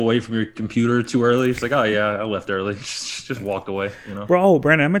away from your computer too early. It's like, oh yeah, I left early. Just walked away. You know. Bro,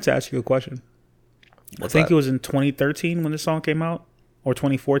 Brandon, I meant to ask you a question. What's I think that? it was in 2013 when the song came out, or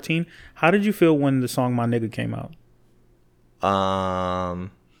 2014. How did you feel when the song "My Nigga" came out?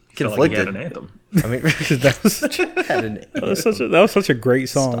 Felt like he had Conflicted. an anthem. I mean, that was such a, that was such a great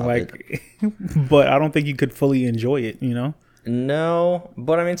song. Stop like, but I don't think you could fully enjoy it. You know? no,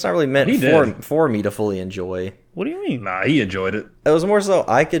 but I mean, it's not really meant He for me to fully enjoy. What do you mean? Nah, he enjoyed it. It was more so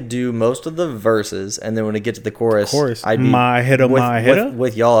I could do most of the verses, and then when it get to the chorus, I'd be my hitter, my hitter.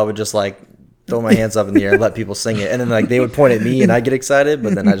 With y'all, I would just like throw my hands up in the air and let people sing it, and then like they would point at me, and I'd get excited,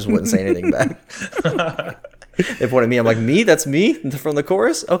 but then I just wouldn't say anything back. They point at me, I'm like, me? That's me from the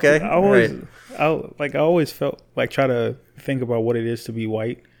chorus? Okay, I always felt like try to think about what it is to be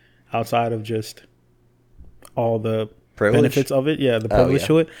white outside of just all the Privilege? benefits of it. Yeah, the privilege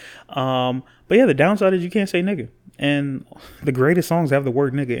to it. But yeah, the downside is you can't say nigga. And the greatest songs have the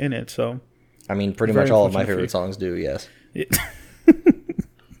word nigga in it. So I mean, pretty Very much all of my unfortunate for favorite you. songs do, yes. it,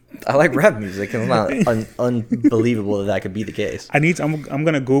 I like rap music, and it's not unbelievable that could be the case. I'm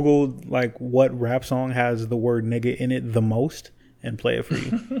gonna Google like what rap song has the word nigga in it the most and play it for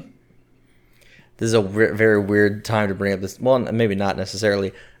you. This is a very weird time to bring up this. Well, maybe not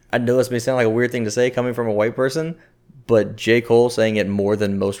necessarily. I know this may sound like a weird thing to say coming from a white person, but J. Cole saying it more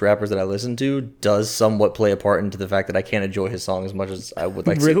than most rappers that I listen to does somewhat play a part into the fact that I can't enjoy his song as much as I would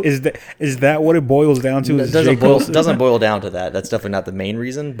like to. Is that what it boils down to? It doesn't boil down to that. That's definitely not the main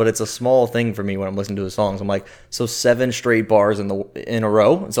reason, but it's a small thing for me when I'm listening to his songs. I'm like, so 7 straight bars in a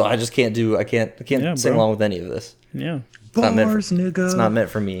row, so I just can't sing along with any of this. Yeah. Bars, nigga. It's not meant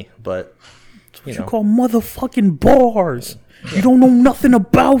for me, but You call motherfucking bars. You don't know nothing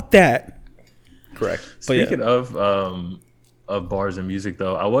about that. correct. Speaking of bars and music,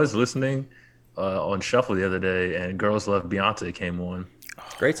 though, I was listening on Shuffle the other day, and Girls Love Beyonce came on.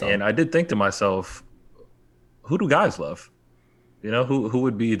 Great song. And I did think to myself, who do guys love? You know, who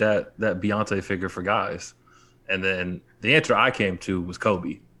would be that Beyonce figure for guys? And then the answer I came to was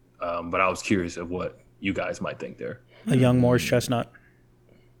Kobe. But I was curious of what you guys might think there. A young Morris Chestnut.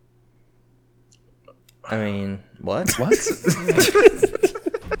 I mean, what? What?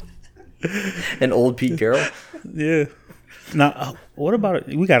 An old Pete Carroll? Yeah. Now, what about it?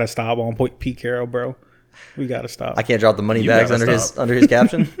 We gotta stop on Pete Carroll, bro. We gotta stop. I can't drop the money You bags gotta under stop. his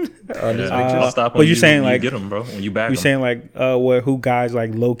caption. On his Yeah, picture. just stop but when you're saying, when like- you get them, bro. When you back You them. saying like who guys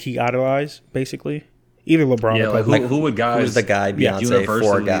like low key idolize, basically? Either LeBron Yeah, or like Kobe. who would guys? Who's the guy Beyonce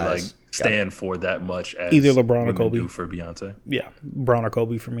universally for guys? like stand for that much as Either LeBron or women Kobe. do for Beyonce? Yeah, Brown or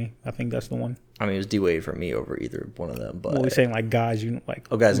Kobe for me. I think that's the one. I mean, it was D-Wade for me over either one of them. But Well, we're saying like guys, you know, like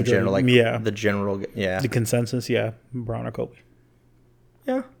guys in general, like yeah, the general, yeah, the consensus, yeah, Brown or Kobe.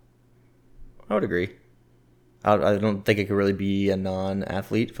 yeah, I would agree. I don't think it could really be a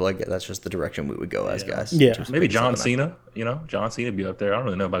non-athlete. I feel like that's just the direction we would go as guys. Yeah. Just Maybe based John on that. Cena. You know, John Cena be up there. I don't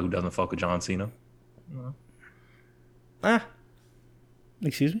really know anybody who doesn't fuck with John Cena.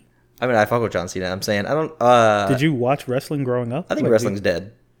 Excuse me. I mean, I fuck with John Cena. I'm saying I don't. Did you watch wrestling growing up? I think Like, wrestling's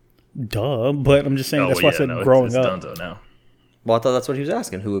dead. duh. But I'm just saying that's why I said no, growing it's up. Dunzo now. Well, I thought that's what he was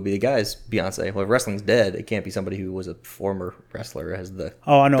asking. Who would be the guys? Beyonce. Well, if wrestling's dead, it can't be somebody who was a former wrestler as the.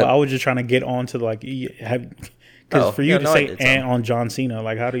 Oh, I know. I was just trying to get on to like have because Oh, for you yeah, to no, say it's, and on John Cena,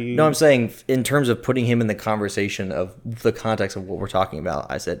 like how do you? No, I'm saying in terms of putting him in the conversation of the context of what we're talking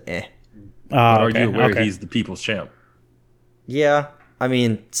about. I said, eh. Are okay, you aware okay. he's the people's champ? Yeah, I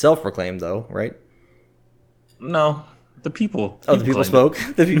mean, self-proclaimed though, right? No, the people. Oh, the people claim it.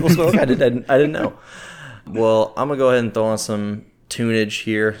 spoke. The people spoke. I didn't know. Well, I'm gonna go ahead and throw on some tunage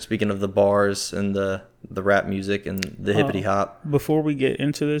here. Speaking of the bars and the rap music and the hippity hop, Before we get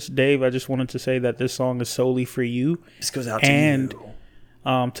into this, Dave, I just wanted to say that this song is solely for you. this goes out to And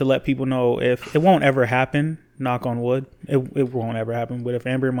you. to let people know if it won't ever happen, knock on wood, it won't ever happen. But if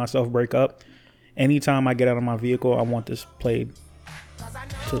Amber and myself break up, anytime I get out of my vehicle, I want this played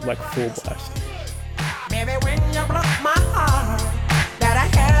to like full blast. Baby, when you broke my heart, that I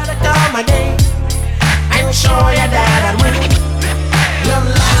had to come again and show you that I'd win. You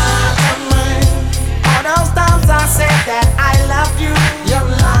lied to me. All those times I said that I love you, you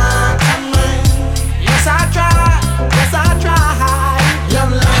lied to me. Yes, I tried. Yes, I tried. You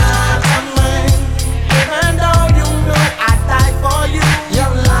lied to me. Even though you knew I'd die for you, you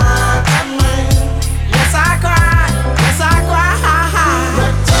lied to me. Yes, I cried. Yes, I cried.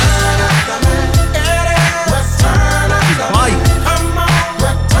 Return of the man. It is. Return of the man. Come on.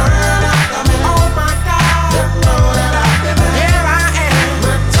 Return of the man. Oh my God. You know that I've been there. Here I am.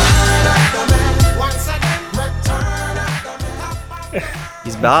 Return of the man. Once again. Return of the man.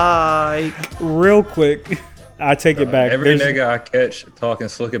 He's back. Real quick, I take it back. Every nigga I catch talking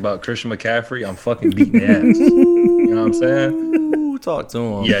slick about Christian McCaffrey, I'm fucking beating their ass. You know what I'm saying? Ooh, talk to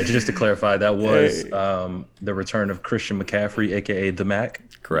him. Yeah, just to clarify, that was the return of Christian McCaffrey, aka the Mac.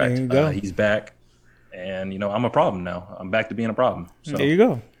 Correct. There you go. He's back, and I'm a problem now. I'm back to being a problem. So There you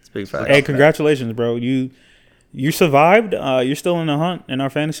go. It's a big fact. Hey, congratulations, bro. You survived. You're still in the hunt in our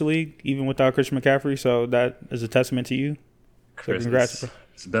fantasy league, even without Christian McCaffrey. So that is a testament to you. So Chris, congrats, bro.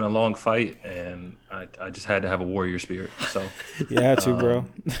 it's been a long fight, and I just had to have a warrior spirit. So You had to, bro.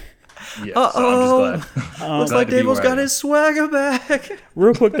 yeah, so I'm just glad. Looks like Davo's got his swagger back.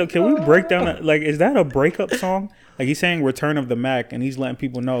 Real quick though, can we break down like is that a breakup song? Like he's saying "Return of the Mac" and he's letting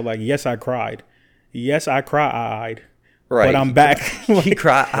people know like, yes, I cried, yes, I cried, Right. but I'm back. He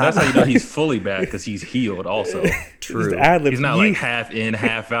cried. That's how you know he's fully back because he's healed. Also, True. he's not like half in,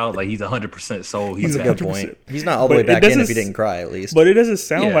 half out. Like he's 100% soul. He's That's a back. good point. He's not all the way But it back in if doesn't he didn't cry, at least. But it doesn't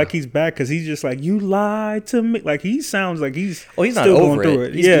sound Yeah. like he's back because he's just like, you lied to me. Like he sounds like he's He's not still over going through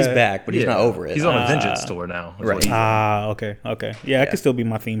it. it. He's back, but he's not over it. He's on a vengeance tour now. is what right. he's on. Okay. Yeah, it could still be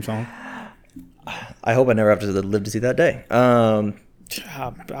my theme song. I hope I never have to live to see that day.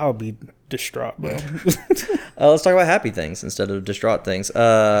 I would be distraught, bro. Let's talk about happy things instead of distraught things.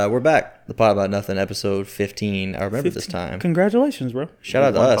 We're back. The Pod About Nothing, episode 15. I remember this time. Congratulations, bro. Shout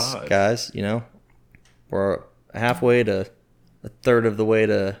out to us, 1.5. guys. We're halfway to a third of the way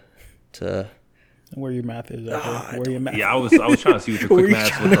to Where your math is at, bro. Where your math? Yeah, I was trying to see what your quick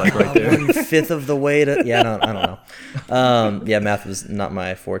math looked like right there. 1/5 of the way to. Yeah, I don't know. Yeah, math was not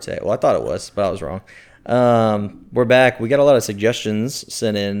my forte. Well, I thought it was, but I was wrong. We're back. We got a lot of suggestions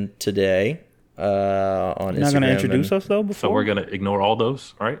sent in today on Instagram. You're not gonna introduce us though. Before So we're gonna ignore all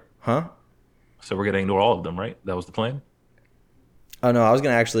those, right? Huh? So we're gonna ignore all of them, right? That was the plan. Oh no, I was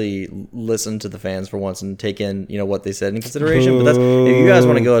gonna actually listen to the fans for once and take in, what they said in consideration. But that's if you guys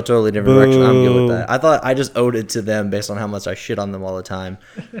want to go a totally different direction, I'm good with that. I thought I just owed it to them based on how much I shit on them all the time.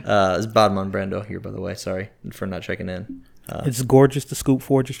 It's Badman Brando here, by the way. Sorry for not checking in. It's gorgeous. The Scoop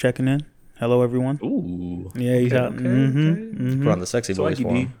 4 just checking in. Hello, everyone. Ooh. Yeah, he's out. Put on the sexy So voice like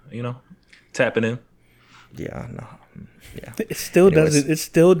for you him. be, tapping in. Yeah, no. Yeah. It still Anyways. doesn't. It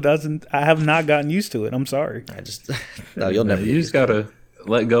still doesn't. I have not gotten used to it. I'm sorry. I just no, you'll never. You just gotta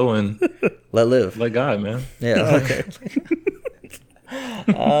let go and let live. let God, man. Yeah. Okay.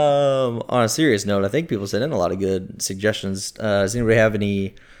 On a serious note, I think people sent in a lot of good suggestions. Does anybody have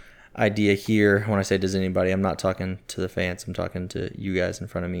any idea here? When I say does anybody, I'm not talking to the fans. I'm talking to you guys in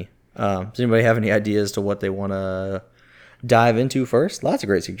front of me. Does anybody have any ideas to what they want to dive into first? Lots of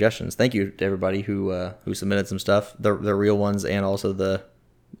great suggestions. Thank you to everybody who submitted some stuff. The real ones and also the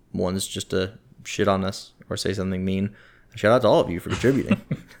ones just to shit on us or say something mean. Shout out to all of you for contributing.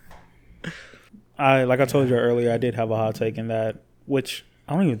 Like I told you earlier, I did have a hot take in that, which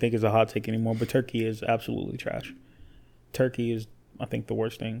I don't even think is a hot take anymore. But turkey is absolutely trash. Turkey is, I think, the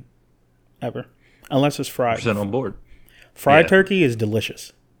worst thing ever, unless it's fried. Percent on board. Fried Yeah. turkey is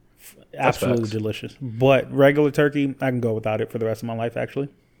delicious, absolutely facts. delicious. But regular turkey, I can go without it for the rest of my life. Actually,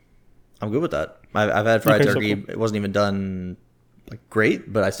 I'm good with that. I've had fried Okay, so turkey. cool. It wasn't even done like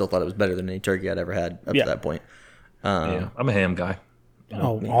great, but I still thought it was better than any turkey I'd ever had up Yeah. to that point. Yeah, I'm a ham guy.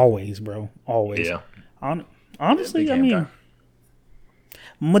 always, bro, always. Yeah. Honestly, big I ham mean, guy.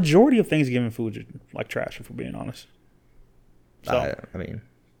 majority of Thanksgiving foods are like trash, if we're being honest. So, I mean,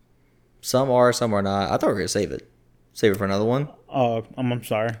 some are, some are not. I thought we were gonna save it for another one. I'm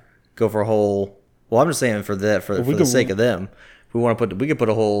sorry. Go for a whole. Well, I'm just saying for that for we the could- sake of them. If we want to put, we could put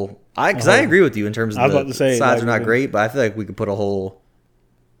a whole. Because I agree with you in terms of I was the about to say, sides like, are not great, but I feel like we could put a whole,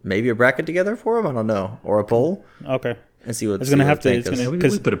 maybe a bracket together for them. I don't know, or a poll Okay. and see what It's gonna see what have to- they it's think, gonna-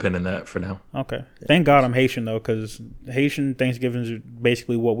 'cause- We put a pin in that for now. Okay. Thank God I'm Haitian though, because Haitian Thanksgivings are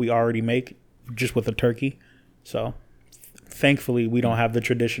basically what we already make, just with a turkey. So, thankfully, we don't have the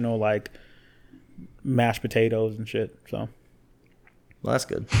traditional like mashed potatoes and shit. So, Well, that's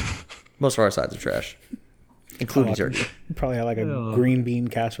good. Most of our sides are trash, including turkey. you probably have like a green bean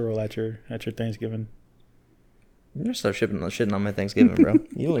casserole at your Thanksgiving. You're so shitting on my Thanksgiving, bro.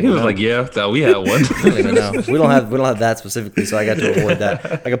 You don't He even was know. like, "Yeah, that we had one." I don't even know. We don't have that specifically, so I got to avoid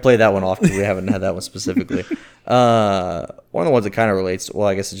that. I could play that one off because we haven't had that one specifically. One of the ones that kind of relates. Well,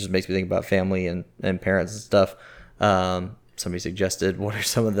 I guess it just makes me think about family and parents and stuff. Somebody suggested, what are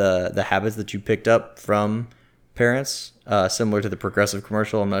some of the habits that you picked up from parents, similar to the Progressive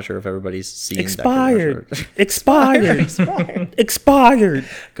commercial? I'm not sure if everybody's seen Expired. that Expired. Expired.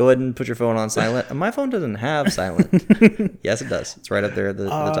 Go ahead and put your phone on silent. My phone doesn't have silent. Yes, it does. It's right up there at the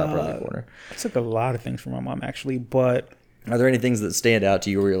top right corner. I took a lot of things from my mom actually, but Are there any things that stand out to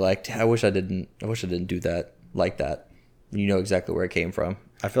you where you're like, I wish I didn't do that like that? You know exactly where it came from.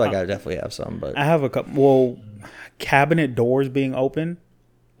 I feel like I definitely have some, but I have a couple. Well, cabinet doors being open.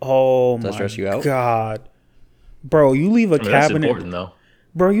 Oh does that my stress you out? god, bro! You leave a I mean, that's cabinet, important though.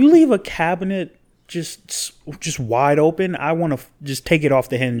 bro. You leave a cabinet just wide open. I want to just take it off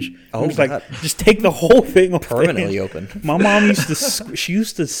the hinge. Oh, I'm just God. like, just take the whole thing off Permanently the hinge. open. My mom used to. She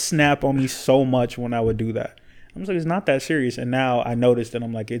used to snap on me so much when I would do that. I'm just like, it's not that serious. And now I noticed that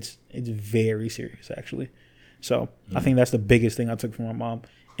I'm like, it's very serious actually. So I think that's the biggest thing I took from my mom.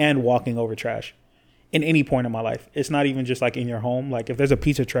 And walking over trash in any point in my life. It's not even just like in your home. Like if there's a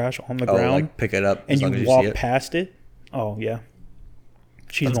piece of trash on the ground, like pick it up and as long as you you walk see it. past it. Oh yeah,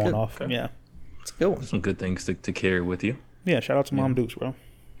 she's That's going good. off. Okay. Yeah, It's a good one. Some good things to carry with you. yeah. Shout out to Mom Dukes, bro.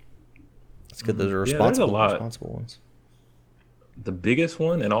 It's good. Those are Yeah, there's a responsible, lot. responsible ones. The biggest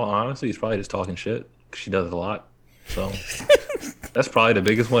one, in all honesty, is probably just talking shit. 'Cause she does it a lot. So that's probably the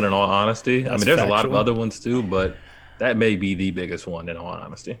biggest one in all honesty. I That's mean, there's a lot of factual. other ones too, but that may be the biggest one in all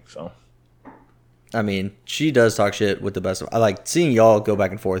honesty. So I mean, she does talk shit with the best of. I like seeing y'all go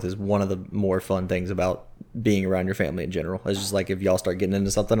back and forth is one of the more fun things about being around your family in general. It's just like if y'all start getting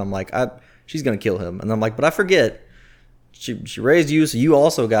into something, I'm like, she's gonna kill him, and I'm like, but I forget. She raised you, so you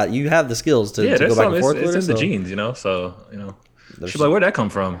also you have the skills to yeah, go there's back some. and forth It's with in her. the So genes, you know. So you know, There's- she's like, where'd that come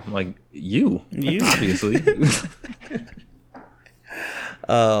from? I'm like you, obviously.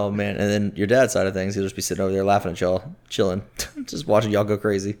 oh man, and then your dad's side of things, he'll just be sitting over there laughing at y'all, chilling, just watching y'all go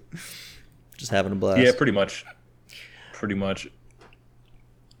crazy, just having a blast. Yeah, pretty much. Pretty much.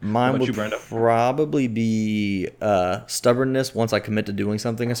 Mine What about would you, Brenda? probably be stubbornness. Once I commit to doing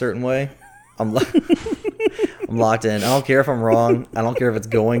something a certain way, I'm I'm locked in. I don't care if I'm wrong. I don't care if it's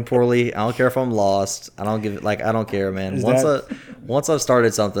going poorly. I don't care if I'm lost. I don't I don't care, man. Is Once I've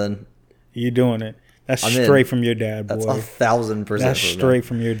started something, You doing it? That's I'm in. straight from your dad, that's boy. 1,000%. That's for me. straight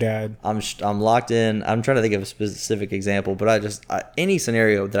from your dad. I'm locked in. I'm trying to think of a specific example, but any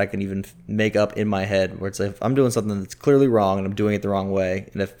scenario that I can even make up in my head where it's like if I'm doing something that's clearly wrong and I'm doing it the wrong way,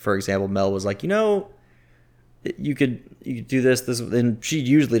 and if, for example, Mel was like, you could do this, and she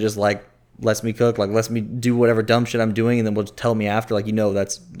usually just like lets me cook, like lets me do whatever dumb shit I'm doing, and then will tell me after, like,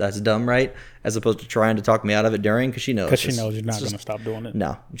 that's dumb, right? As opposed to trying to talk me out of it during, because she knows. Because she knows you're not going to stop doing it.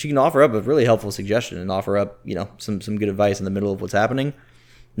 No, she can offer up a really helpful suggestion and offer up, some good advice in the middle of what's happening,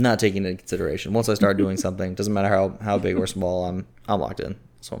 not taking it into consideration. Once I start doing something, doesn't matter how big or small, I'm locked in.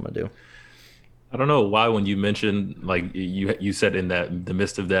 That's what I'm gonna do. I don't know why when you mentioned like you said in the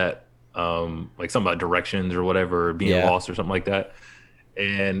midst of that like something about directions or whatever, or being Yeah. lost or something like that.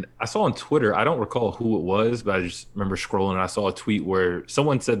 And I saw on Twitter, I don't recall who it was, but I just remember scrolling and I saw a tweet where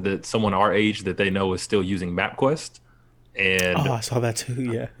someone said that someone our age that they know is still using MapQuest. And Oh, I saw that too.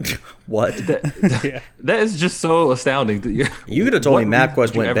 Yeah. What? Yeah. that is just so astounding. You could have told me What reason MapQuest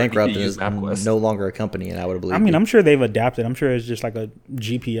did you went ever need bankrupt to and use is MapQuest? no longer a company, and I would have believed. I mean, you. I'm sure they've adapted. I'm sure it's just like a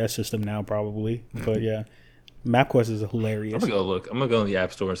GPS system now, probably. But yeah, MapQuest is hilarious. I'm gonna go look. I'm gonna go in the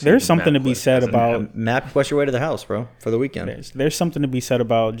App Store and see. There's if something to be MapQuest said has an about- app. MapQuest your way to the house, bro, for the weekend. There's something to be said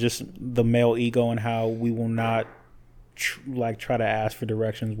about just the male ego and how we will not try to ask for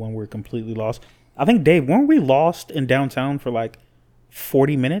directions when we're completely lost. I think, Dave, weren't we lost in downtown for like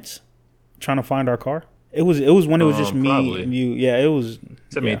 40 minutes trying to find our car? It was when it was just me Probably. and you. Yeah, it was.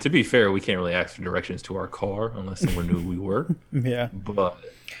 I mean, yeah. to be fair, we can't really ask for directions to our car unless someone knew we were. Yeah. But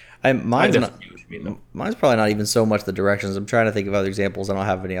I Mine's not. definitely get what you mean, though. Mine's probably not even so much the directions. I'm trying to think of other examples. I don't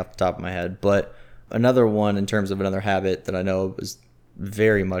have any off the top of my head. But another one in terms of another habit that I know is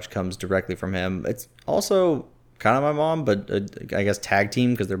very much comes directly from him. It's also kind of my mom, but I guess tag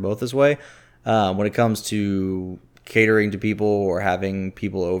team because they're both this way. When it comes to catering to people or having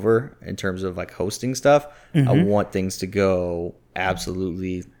people over in terms of like hosting stuff, I want things to go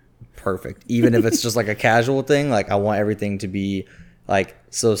absolutely perfect. Even if it's just like a casual thing, like I want everything to be like,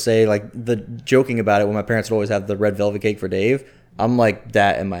 so say like the joking about it when my parents would always have the red velvet cake for Dave, I'm like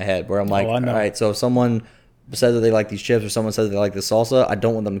that in my head where I'm like, I all know. right, so if someone says that they like these chips or someone says they like the salsa, I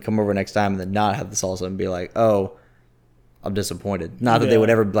don't want them to come over next time and then not have the salsa and be like, oh, I'm disappointed. Not that they Yeah. would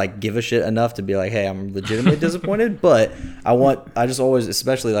ever like give a shit enough to be like, hey, I'm legitimately disappointed, but I just always,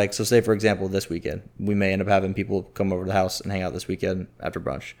 especially like, so say for example, this weekend, we may end up having people come over to the house and hang out this weekend after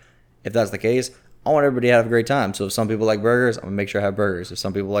brunch. If that's the case, I want everybody to have a great time. So if some people like burgers, I'm gonna make sure I have burgers. If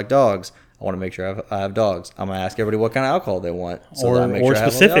some people like dogs, I want to make sure I have dogs. I'm gonna ask everybody what kind of alcohol they want, so that I make or sure I have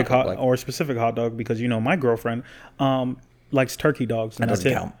all the specific alcohol. hot Like, or specific hot dog, because my girlfriend likes turkey dogs. that And doesn't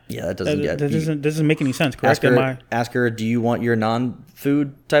that's it. count. Yeah, that doesn't get. That doesn't make any sense. Correct? Ask her, do you want your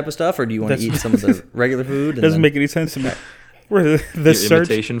non-food type of stuff, or do you want to That's- eat some of the regular food? And doesn't then- make any sense to me. Bro, the Your search,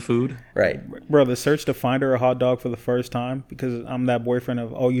 imitation food. right. bro, the search to find her a hot dog for the first time, because I'm that boyfriend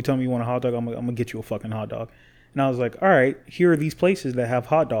of, oh, you tell me you want a hot dog, I'm gonna get you a fucking hot dog. And I was like, all right, here are these places that have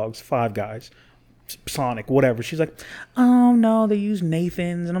hot dogs, Five Guys, Sonic, whatever. She's like, oh, no, they use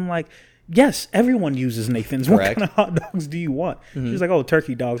Nathan's. And I'm like, yes, everyone uses Nathan's. Correct. What kind of hot dogs do you want? She's like, oh,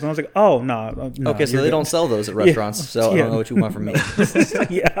 turkey dogs. And I was like, oh, no. Okay, so they don't sell those at restaurants, so I don't know what you want from me.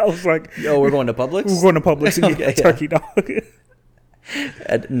 Yeah, I was like, Yo, we're going to Publix? we're going to Publix and get Okay, turkey dog.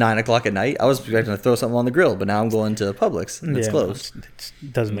 At 9 o'clock at night? I was expecting to throw something on the grill, but now I'm going to Publix, and it's closed.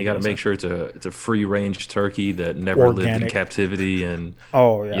 It doesn't You make got to any make sense. sure it's a free range turkey that never lived in Organic. captivity and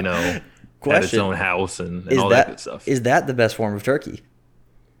Oh, yeah. you know had its Question. own house and Is all that that good stuff. is that the best form of turkey?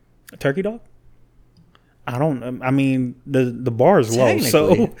 A turkey dog? I don't. I mean, the bar is low, so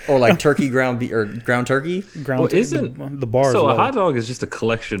Technically. Or like turkey or ground turkey? ground. Well, isn't the bar is so low. a hot dog is just a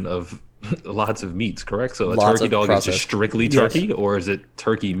collection of lots of meats, correct? So a Lots turkey of dog is processed. just strictly Yes. turkey, or is it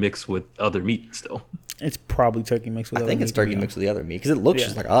turkey mixed with other meat still? It's probably turkey mixed with. I other think it's meat, to be turkey honest. mixed with the other meat because it looks Yeah.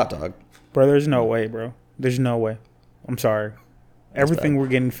 just like a hot dog. Bro, there's no way, bro. There's no way. I'm sorry. Everything we're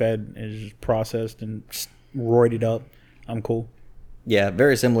getting fed is processed and roided up. I'm cool. Yeah,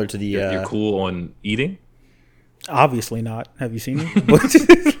 very similar to the. You're cool on eating. Obviously not. Have you seen me?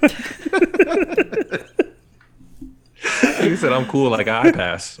 You said I'm cool, like I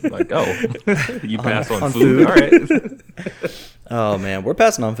pass. I'm like, oh, you pass on, on food. food. All right. Oh man, we're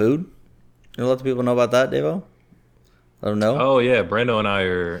passing on food. You let the people know about that, Davo? Let them know. Oh yeah, Brando and I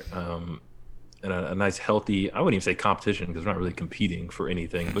are in a nice, healthy. I wouldn't even say competition because we're not really competing for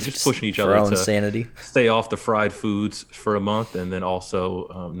anything, but just pushing each For our other own to sanity. stay off the fried foods for a month, and then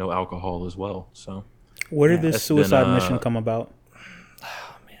also no alcohol as well. So Where did this that's been, suicide mission come about?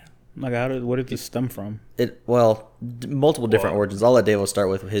 Oh man! Like, where did this stem from? Multiple different Well- origins. I'll let Davo start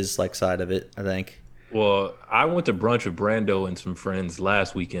with his like side of it. I think. well, I went to brunch with Brando and some friends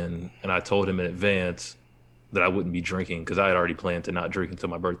last weekend, and I told him in advance that I wouldn't be drinking because I had already planned to not drink until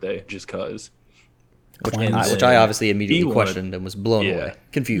my birthday, just cause. Which And I then obviously immediately he wanted- questioned and was blown Yeah. away,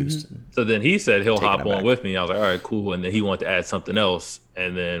 confused. So then he said he'll Taken hop on aback. with me. I was like, all right, cool. And then he wanted to add something else.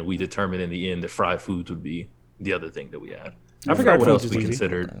 And then we determined in the end that fried foods would be the other thing that we had. I forgot fried what foods else is we easy.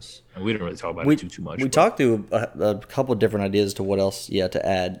 considered. Nice. And we didn't really talk about We it too much. we but- talked through a couple of different ideas to what else, to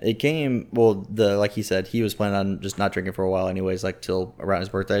add. It came like he said, he was planning on just not drinking for a while, anyways, like till around his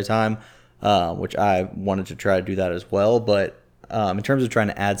birthday time, which I wanted to try to do that as well. But in terms of trying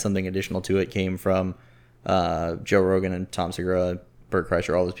to add something additional to it, came from Joe Rogan and Tom Segura, Bert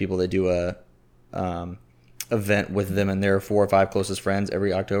Kreischer, all those people. They do a event with them and their 4 or 5 closest friends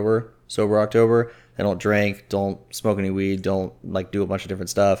every October, sober October. They don't drink, don't smoke any weed, don't like do a bunch of different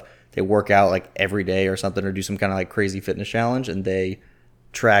stuff. They work out like every day or something, or do some kind of like crazy fitness challenge, and they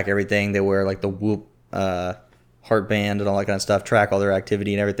track everything. They wear like the Whoop heart band and all that kind of stuff, track all their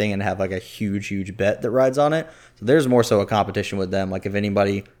activity and everything, and have like a huge bet that rides on it. So there's more so a competition with them. Like if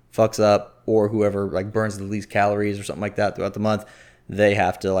anybody fucks up or whoever like burns the least calories or something like that throughout the month, they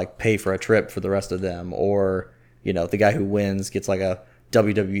have to like pay for a trip for the rest of them. Or, the guy who wins gets like a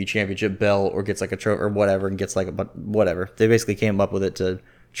WWE championship belt or gets like a trophy or whatever, and gets like whatever. They basically came up with it to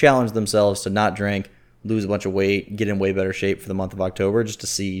challenge themselves to not drink, lose a bunch of weight, get in way better shape for the month of October, just to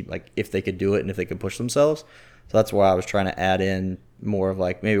see like if they could do it and if they could push themselves. So that's why I was trying to add in more of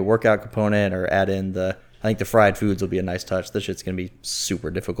like maybe a workout component, or add in I think the fried foods will be a nice touch. This shit's going to be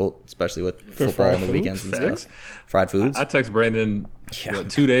super difficult, especially with football fried on the foods? weekends and Facts. stuff. Fried foods. I text Brandon Yeah.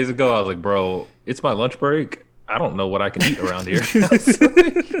 2 days ago. I was like, bro, it's my lunch break. I don't know what I can eat around here.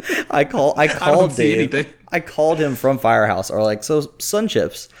 I called see Dave. anything. I called him from Firehouse. Or like, so sun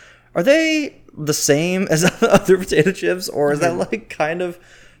chips, are they the same as other potato chips, or is that like kind of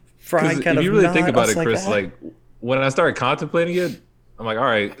fried? 'Cause Kind if of you really not? think I about was it, Chris, "Ah." like when I started contemplating it, I'm like, all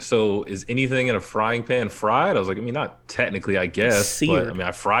right, so is anything in a frying pan fried? I was like, I mean, not technically, I guess, but Seared. I mean,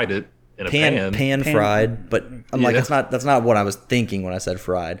 I fried it in a pan pan. fried, but I'm like, Yeah. that's not what I was thinking when I said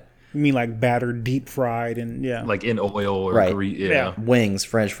fried. You mean like battered, deep fried, and like in oil or Right. yeah. Wings,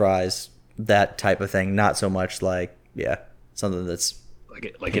 French fries, that type of thing. Not so much like something that's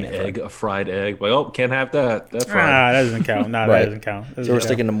Like an egg, a fried egg. Like, oh, can't have that. That's fried. that doesn't count. Nah, Right. that doesn't count. That so doesn't we're count.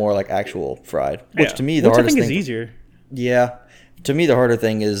 sticking to more like actual fried, which Yeah. to me the Which hardest I think thing is easier. Yeah. To me, the harder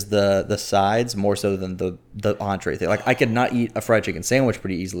thing is the sides more so than the entree thing. Like, I could not eat a fried chicken sandwich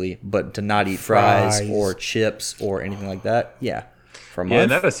pretty easily, but to not eat fries Fries. or chips or anything like that, for a Yeah, and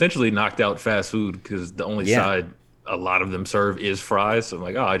month. that essentially knocked out fast food because the only Yeah. side a lot of them serve is fries. So I'm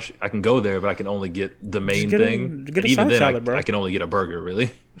like, oh, I can go there, but I can only get the main get a- thing. get a And even side then, salad, bro. I can only get a burger,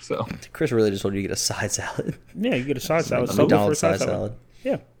 really. So Chris really just told you to get a side salad. Yeah, you get a side salad. A Solo for a McDonald's side salad.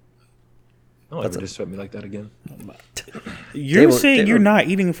 Yeah. Don't ever disrespect me like that again. You're saying you're not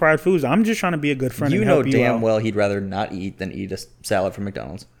eating fried foods. I'm just trying to be a good friend. You and know help you damn out. well he'd rather not eat than eat a salad from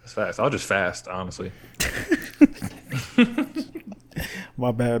McDonald's. It's fast. I'll just fast, honestly.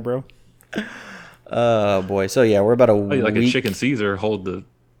 My bad, bro. Oh boy. So yeah, we're about a week. Like a chicken Caesar, hold the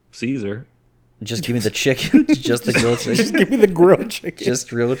Caesar. Just give me the chicken. Just the grilled chicken. Just give me the grilled chicken. Just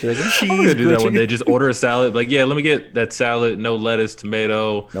grilled chicken. I'm gonna do that one day. Just order a salad. Like, yeah, let me get that salad. No lettuce,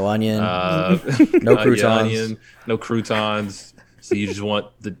 tomato, No onion. no croutons. onion, no croutons. So you just want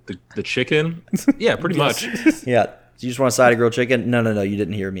the chicken? Yeah, pretty much. Yeah. You just want a side of grilled chicken? No. You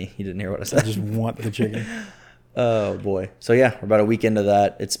didn't hear me. You didn't hear what I said. I just want the chicken. Oh boy. So yeah, we're about a week into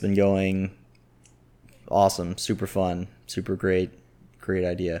that. It's been going awesome, super fun, super great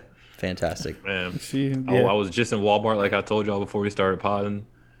idea. Fantastic. Man, See, I was just in Walmart, like I told y'all before we started podding.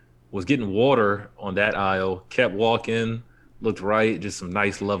 Was getting water on that aisle. Kept walking. Looked right. Just some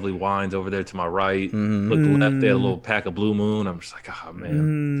nice, lovely wines over there to my right. Looked left. They had a little pack of Blue Moon. I'm just like, oh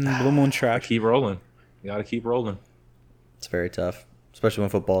man, Blue Moon track. keep rolling. You gotta keep rolling. It's very tough, especially when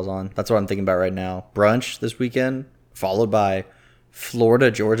football's on. That's what I'm thinking about right now. Brunch this weekend, followed by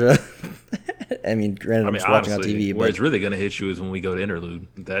Florida, Georgia. I mean, granted, I'm just watching on TV. Where But it's really going to hit you is when we go to interlude.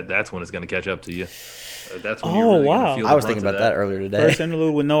 That's when it's going to catch up to you. That's when Oh, you're really wow. gonna feel I the was brunt thinking of about that earlier today. First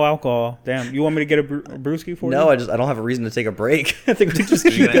interlude with no alcohol. Damn. You want me to get a brewski for you? No, I don't have a reason to take a break. I think we just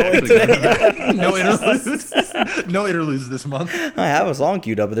keep You're gonna going actually today. No interludes. No interludes this month. I have a song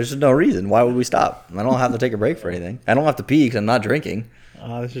queued up, but there's just no reason. Why would we stop? I don't have to take a break for anything. I don't have to pee because I'm not drinking.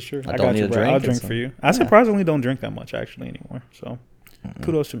 This is true. I I don't got need you, a bro. drink, I'll and drink so- for you. I surprisingly don't drink that much actually anymore. So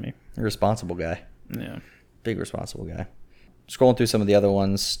kudos to me. You're a responsible guy. Yeah. Big responsible guy. Scrolling through some of the other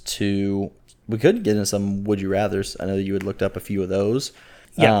ones too. We could get into some would you rathers. I know that you had looked up a few of those.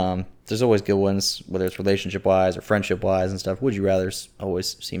 Yeah. There's always good ones, whether it's relationship wise or friendship wise and stuff. Would you rathers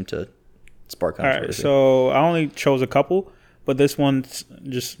always seem to spark All right. controversy. So I only chose a couple, but this one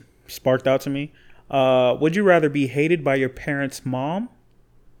just sparked out to me. Would you rather be hated by your parents' mom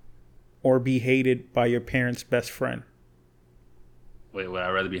or be hated by your parents' best friend? Wait, would I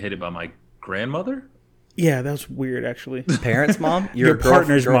rather be hated by my grandmother? Yeah, that's weird actually. Parents' mom? Your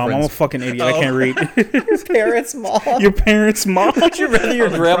partner's mom. I'm a fucking idiot. I can't read. parents' mom. Your parents' mom. Would you rather your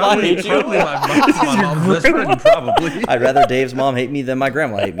grandma hate you? Probably my mom's best friend, probably. I'd rather Dave's mom hate me than my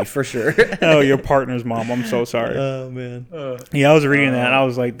grandma hate me, for sure. Oh, your partner's mom. I'm so sorry. Oh, man. Yeah, I was reading that and I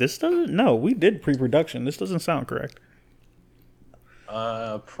was like, this doesn't. No, we did pre-production. This doesn't sound correct.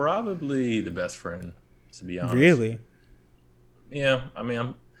 Probably the best friend, to be honest. Really? Yeah, I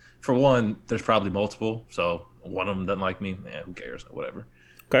mean, for one, there's probably multiple, so one of them doesn't like me. Man, who cares? Whatever.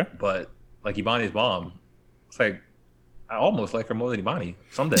 Okay. But like Ibani's mom, it's like I almost like her more than Ibani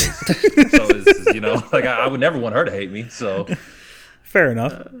some days. So it's, like I would never want her to hate me. So Fair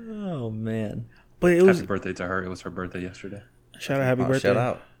enough. Oh, man. But it was happy birthday to her. It was her birthday yesterday. shout out, happy birthday. Shout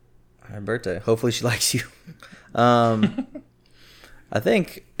out. Happy birthday. Hopefully she likes you. I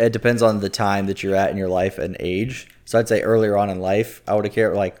think it depends on the time that you're at in your life and age. So I'd say earlier on in life, I would have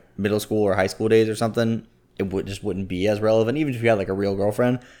cared like middle school or high school days or something. It wouldn't be as relevant. Even if you had like a real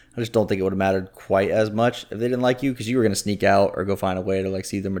girlfriend, I just don't think it would have mattered quite as much if they didn't like you because you were going to sneak out or go find a way to like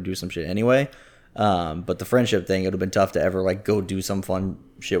see them or do some shit anyway. But the friendship thing, it would have been tough to ever like go do some fun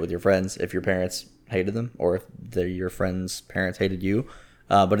shit with your friends if your parents hated them or if your friends' parents hated you.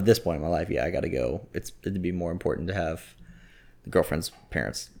 But at this point in my life, yeah, I got to go. It'd be more important to have the girlfriend's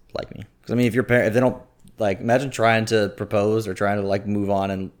parents like me. Because I mean, if they don't like, imagine trying to propose or trying to like move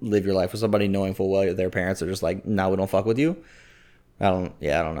on and live your life with somebody knowing full well their parents are just like, no, we don't fuck with you. I don't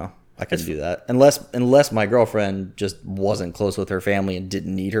know. I couldn't do that unless my girlfriend just wasn't close with her family and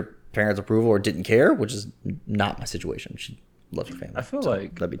didn't need her parents' approval or didn't care, which is not my situation. She loves her family. I feel so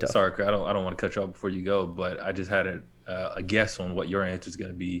like that'd be tough. Sorry, I don't want to cut you off before you go, but I just had a guess on what your answer is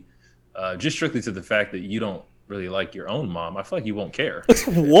going to be, just strictly to the fact that you don't really like your own mom. I feel like you won't care.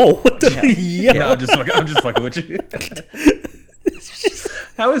 Whoa! What the? Yeah, I'm just fucking with you.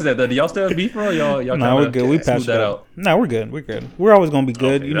 How is that though? Do y'all still have beef, bro? Y'all No, we're good. We smooth passed that that out. No, we're good. We're good. We're always gonna be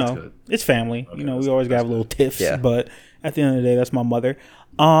good. Okay, that's good. It's family. Okay, We always gotta have little tiffs. Yeah. But at the end of the day, that's my mother.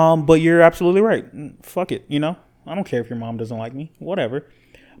 But you're absolutely right. Fuck it. I don't care if your mom doesn't like me. Whatever.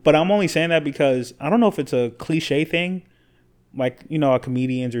 But I'm only saying that because I don't know if it's a cliche thing, like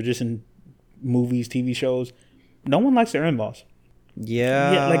comedians or just in movies, TV shows. No one likes their in-laws.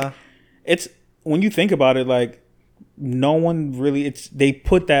 Yeah. Like it's when you think about it, like no one really. They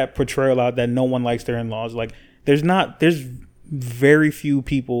put that portrayal out that no one likes their in-laws. Like there's very few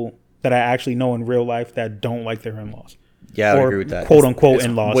people that I actually know in real life that don't like their in-laws. Yeah, I would or agree with that. quote unquote It's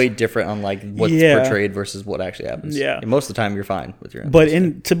in-laws. way different on like what's Yeah. portrayed versus what actually happens. Yeah. And most of the time you're fine with your But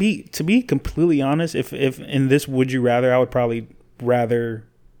in-laws. to be completely honest, if in this would you rather, I would probably rather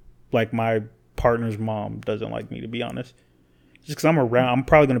like my partner's mom doesn't like me, to be honest. Just because I'm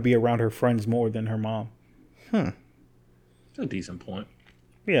probably going to be around her friends more than her mom. That's a decent point.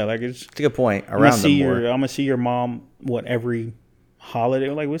 Yeah, like It's a good point. I'm gonna Around them see more. I'm gonna see your mom every holiday.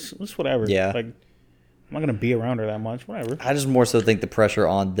 Like what's whatever. Yeah. Like I'm not gonna be around her that much. Whatever. I just more so think the pressure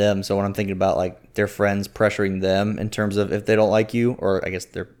on them. So when I'm thinking about like their friends pressuring them in terms of if they don't like you, or I guess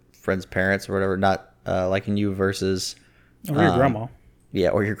their friends' parents or whatever, not liking you versus Or your grandma. yeah,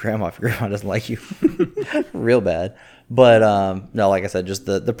 or your grandma if your grandma doesn't like you, real bad. But no, like I said, just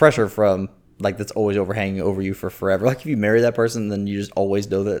the pressure from like that's always overhanging over you for forever. Like if you marry that person, then you just always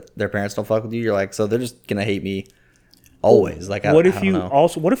know that their parents don't fuck with you. You're like, so they're just gonna hate me always. Like What I if don't you know.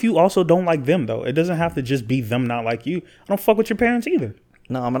 also don't like them though? It doesn't have to just be them not like you. I don't fuck with your parents either.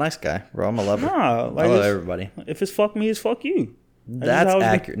 No, I'm a nice guy, bro. I'm a lover. Nah, like I love it's- everybody. If it's fuck me, it's fuck you. That's how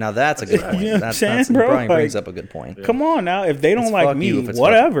it's- accurate. Now that's a good point. You know what I'm That's saying, bro? bro? Brian brings Like, up a good point. Come on now, if they don't It's like fuck me, you if it's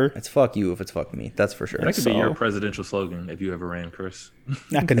whatever. Fuck, it's fuck you if it's fuck me. That's for sure. That could be your So- presidential slogan if you ever ran, Chris.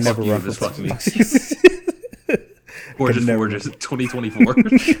 I could never you run if it's for fuck me. president. Or just 2024.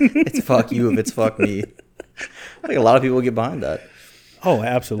 It's fuck you if it's fuck me. I think a lot of people get behind that. Oh,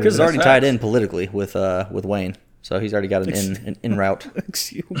 absolutely. Chris is already That's tied facts. in politically with Wayne, so he's already got an in route,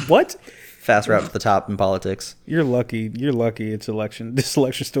 What? fast route to the top in politics. You're lucky. You're lucky. It's election. This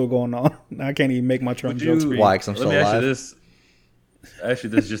election's still going on. I can't even make my Trump Would jokes. you- For you. Why? Because I'm Let still me ask you alive. this. Actually,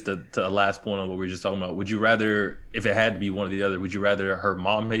 this is just a last point on what we were just talking about. Would you rather, if it had to be one or the other, would you rather her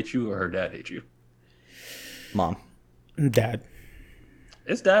mom hate you or her dad hate you? Mom. Dad.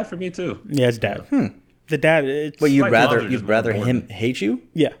 It's dad for me too. Yeah, it's dad. The dad. It's, But you'd Like moms are rather just you'd more rather him important. hate you?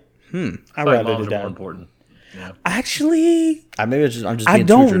 yeah. I'd Like rather moms the are more dad. important. Yeah. Actually, Maybe I'm just I being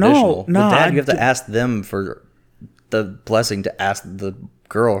don't too know. traditional. Nah, With dad, I you have to d- ask them for the blessing to ask the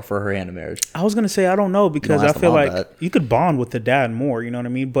girl for her hand in marriage. I was gonna say I don't know because don't I ask the feel mom like that. you could bond with the dad more. You know what I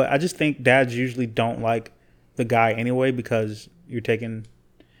mean? But I just think dads usually don't like the guy anyway because you're taking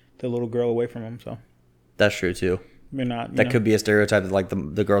the little girl away from him. So That's true too. you're not. That could be a stereotype that like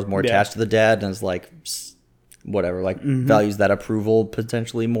the girl's more Yeah. attached to the dad and is like whatever, like values that approval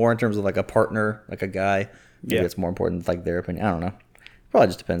potentially more in terms of like a partner, like a guy. Maybe Yeah. it's more important like their opinion. I don't know. Probably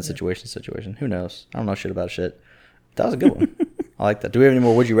just depends situation to situation. Who knows? I don't know shit about shit. That was a good one. I like that. Do we have any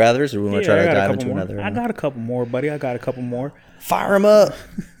more would you rathers, or do we want to try to dive into another? I got a couple more, buddy. I got a couple more. Fire him up.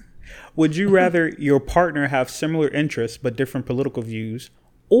 Would you rather your partner have similar interests but different political views,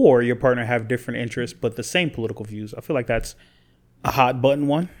 or your partner have different interests but the same political views? I feel like that's a hot button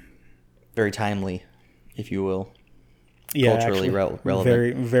one. Very timely, if you will. Yeah, Culturally actually, relevant.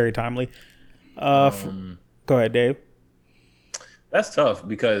 Very, very timely. Go ahead, Dave. That's tough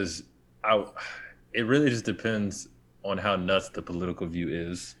because it really just depends on how nuts the political view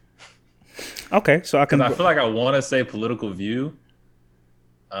is. Okay, so I can. I feel like I want to say political view,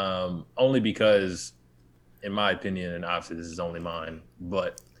 only because, in my opinion, and obviously this is only mine,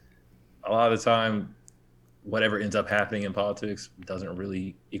 but a lot of the time, whatever ends up happening in politics doesn't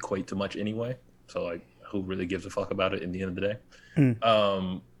really equate to much anyway. So, like, who really gives a fuck about it in the end of the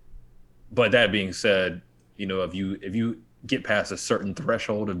day? But that being said, you know, if you get past a certain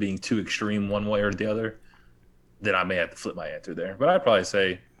threshold of being too extreme one way or the other, then I may have to flip my answer there. But I'd probably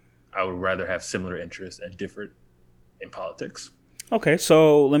say I would rather have similar interests and different in politics. Okay,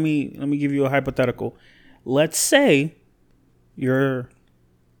 so let me give you a hypothetical. Let's say you're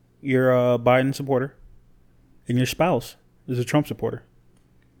a Biden supporter, and your spouse is a Trump supporter.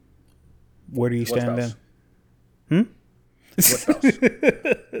 Where do you What stand spouse? then? What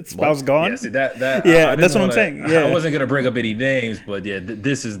spouse? Spouse gone? Yeah, see, that Yeah, I didn't that's what I'm wanna- saying. Yeah. I wasn't gonna bring up any names, but yeah,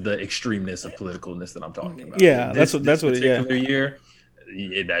 this is the extremeness of politicalness that I'm talking about. Yeah, This that's what. Yeah, particular year,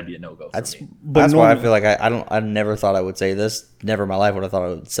 that'd be a no go for That's me. that's why I normal- feel like I never thought I would say this. Never in my life would I thought I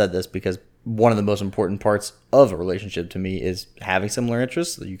would have said this, because one of the most important parts of a relationship to me is having similar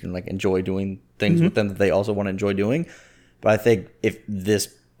interests so you can like enjoy doing things with them that they also want to enjoy doing. But I think if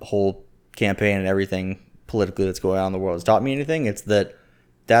this whole campaign and everything politically that's going on in the world has taught me anything, it's that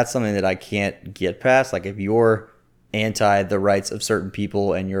that's something that I can't get past. Like if you're anti the rights of certain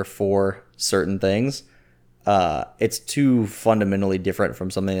people and you're for certain things, it's too fundamentally different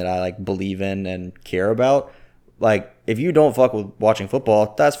from something that I like believe in and care about. Like if you don't fuck with watching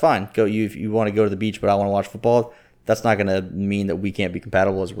football, that's fine. Go you if you want to go to the beach, but I want to watch football. That's not gonna mean that we can't be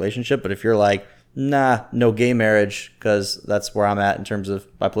compatible as a relationship. But if you're like, nah, no gay marriage, because that's where I'm at in terms of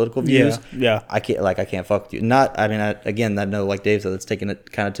my political views. yeah. I can't fuck with you. Not, I mean, again, I know like Dave said, it's taking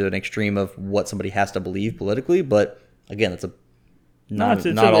it kind of to an extreme of what somebody has to believe politically, but again, it's a No,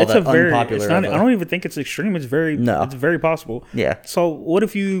 not all that unpopular. It's not, I don't even think it's extreme. It's very, No. it's very possible. Yeah. So what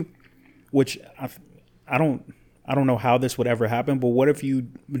if you, which I don't know how this would ever happen, but what if you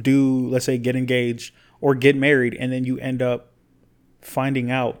do, let's say, get engaged or get married, and then you end up finding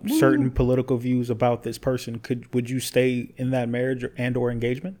out certain political views about this person? Would you stay in that marriage or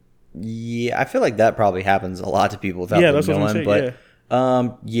engagement? Yeah, I feel like that probably happens a lot to people without Yeah, them that's what I'm knowing. saying,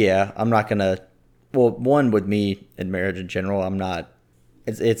 But yeah, I'm not gonna. Well, one, with me in marriage in general, I'm not.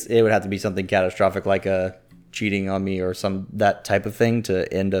 It would have to be something catastrophic like cheating on me or that type of thing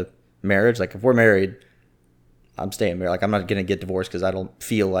to end a marriage. Like if we're married, I'm staying married. Like I'm not gonna get divorced because I don't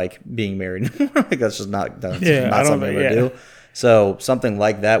feel like being married. Like that's just not something I'm gonna do. So something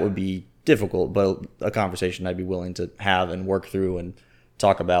like that would be difficult, but a conversation I'd be willing to have and work through and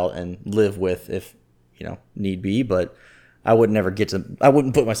talk about and live with if need be. But I would never I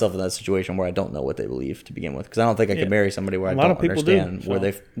wouldn't put myself in that situation where I don't know what they believe to begin with, because I don't think I could marry somebody where I don't understand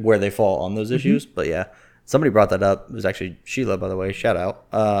where they fall on those issues. But yeah, somebody brought that up. It was actually Sheila, by the way, shout out,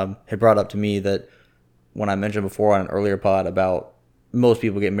 had brought up to me that when I mentioned before on an earlier pod about most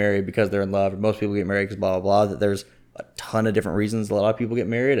people get married because they're in love, or most people get married because blah, blah, blah, that there's a ton of different reasons a lot of people get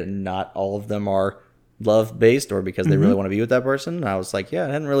married, and not all of them are love based or because they really want to be with that person. And I was like, yeah, I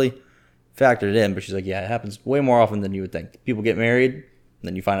hadn't really factored it in, but she's like, yeah, it happens way more often than you would think. People get married, and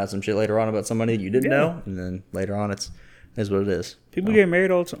then you find out some shit later on about somebody you didn't know, and then later on it is what it is. People get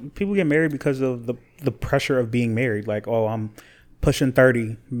married all the time. People get married because of the pressure of being married. Like, oh, I'm pushing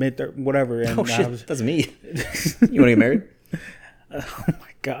 30, whatever. And shit, that's me. You want to get married? Oh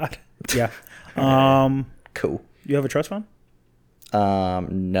my god. Yeah. Cool. You have a trust fund?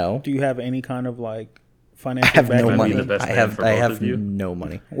 No. Do you have any kind of like financial? I have no money. I have no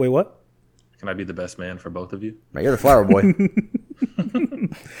money. Wait, what? Can I be the best man for both of you? Right, you're the flower boy.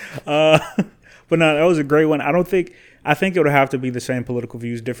 But no, that was a great one. I think it would have to be the same political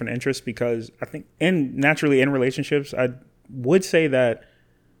views, different interests, because I think naturally in relationships, I would say that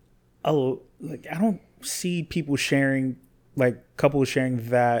I don't see people sharing, like couples sharing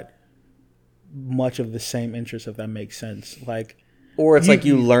that much of the same interests, if that makes sense. Like, or it's like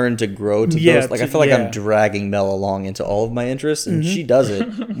you learn to grow to those. Like I feel like I'm dragging Mel along into all of my interests, and she does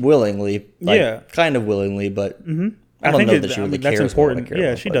it willingly, kind of willingly, but I don't know that she really cares. That's important.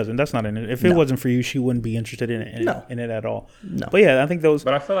 Yeah, she doesn't. That's not in it. If it wasn't for you, she wouldn't be interested in it. In it at all. No. But yeah, I think those.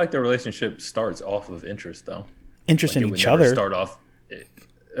 But I feel like the relationship starts off of interest, though. Interest like in each other. Start off.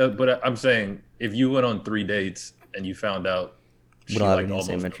 But I'm saying, if you went on 3 dates and you found out she liked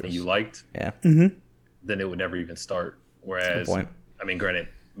almost everything you liked, then it would never even start. Whereas, I mean, granted,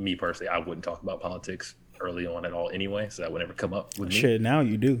 me personally, I wouldn't talk about politics early on at all anyway, so that would never come up with me. Shit, now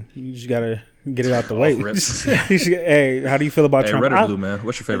you do. You just gotta get it out the way. Hey, how do you feel about Trump? Red or blue, man?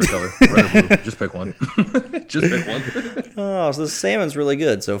 What's your favorite color? Red or blue? Just pick one. Just pick one. Oh, so the salmon's really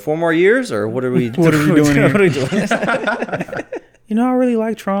good. So 4 more years, or what are we? What are we doing here? What are we doing? I really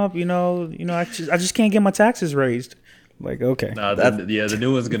like Trump. I just can't get my taxes raised. Like, okay. Nah, the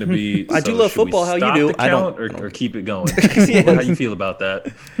new one's gonna be. I do love football. How you do? I don't. Or keep it going. How you feel about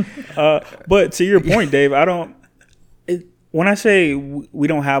that? But to your point, Dave, when I say we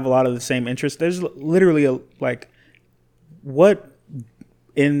don't have a lot of the same interests, there's literally what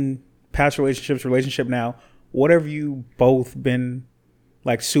in past relationship now, what have you both been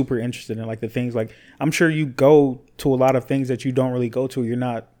like super interested in? Like the things, like I'm sure you go to a lot of things that you don't really go to. You're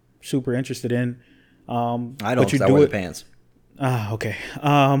not super interested in. I don't. But I wear the pants. Okay.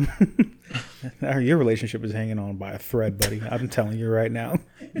 Your relationship is hanging on by a thread, buddy. I'm telling you right now.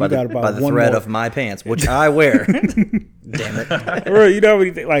 By the thread of my pants, which I wear. Damn it. Bro,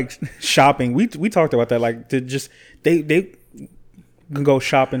 like shopping. We talked about that. Like they can go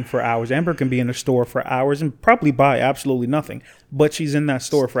shopping for hours. Amber can be in the store for hours and probably buy absolutely nothing, but she's in that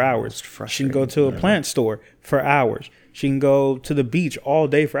store for hours. She can go to a plant store for hours. She can go to the beach all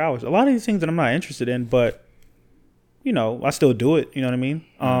day for hours. A lot of these things that I'm not interested in, but I still do it. You know what I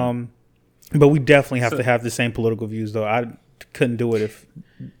mean? But we definitely have to have the same political views, though. I couldn't do it if.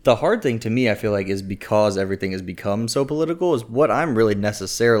 The hard thing to me, I feel like, is because everything has become so political, is what I'm really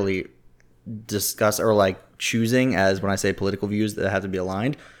necessarily choosing as when I say political views that have to be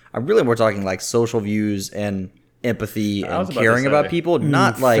aligned. I'm really more talking like social views and empathy and caring about people,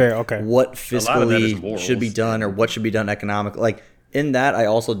 not what fiscally should be done or what should be done economically. Like in that, I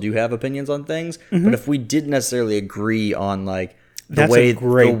also do have opinions on things, but if we didn't necessarily agree on like the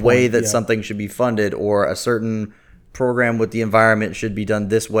way that something should be funded, or a certain program with the environment should be done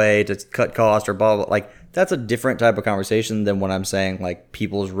this way to cut costs or blah, blah, like that's a different type of conversation than when I'm saying like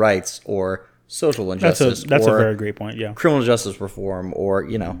people's rights or social injustice. That's a very great point. Yeah, criminal justice reform, or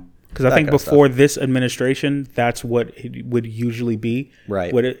Because I That think kind of before this administration, that's what it would usually be.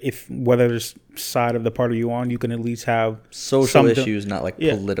 Right. Whether there's side of the party you on, you can at least have Social some issues, not like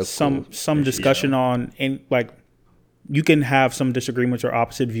political. some issues. discussion on, and like you can have some disagreements or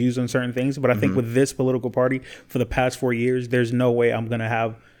opposite views on certain things. But I think with this political party for the past 4 years, there's no way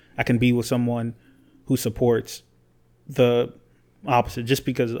I can be with someone who supports the opposite just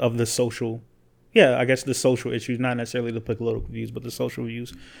because of the social. Yeah, I guess the social issues, not necessarily the political views, but the social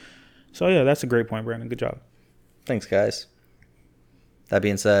views. So, yeah, that's a great point, Brandon. Good job. Thanks, guys. That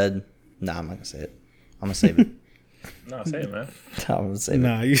being said, nah, I'm not going to say it. I'm going to save it. No, say it, man. I'm going to save it.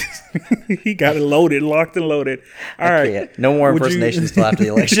 Nah, he got it loaded, locked and loaded. All I right. can't. No more impersonations till after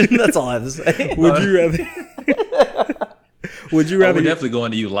the election. That's all I have to say. Would you rather? Would you rather? We're definitely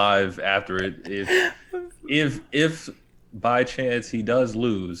going to you live after it. If by chance he does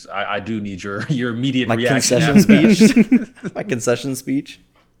lose, I do need your immediate My reaction. concession speech. My concession speech.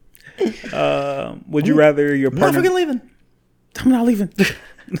 Would you rather your I'm not partner? fucking leaving. I'm not leaving.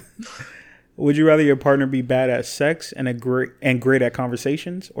 Would you rather your partner be bad at sex and great at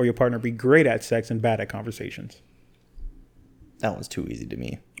conversations, or your partner be great at sex and bad at conversations? That one's too easy to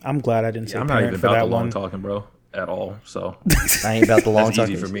me. I'm glad I didn't say I'm not parent even for about that the long one. talking, bro, at all. So I ain't about the long that's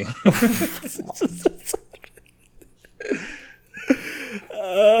talking. easy for me.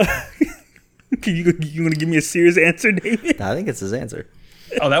 You gonna give me a serious answer, David? I think it's his answer.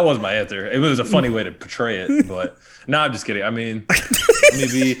 Oh, that was my answer. It was a funny way to portray it, but no, I'm just kidding. I mean,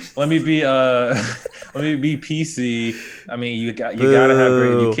 let me be PC. I mean, you gotta have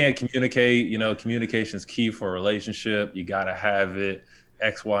great. You can't communicate. You know, communication's key for a relationship. You gotta have it.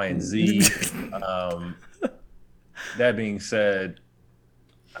 X, Y, and Z. That being said,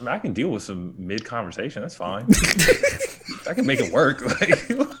 I mean, I can deal with some mid conversation. That's fine. I can make it work. Like,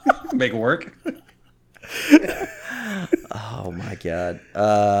 make it work. Oh my god.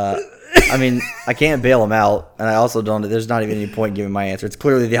 I mean, I can't bail him out, and I also don't. There's not even any point giving my answer. It's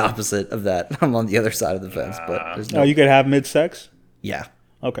clearly the opposite of that. I'm on the other side of the fence, but there's no. Oh, you could have mid-sex? Yeah.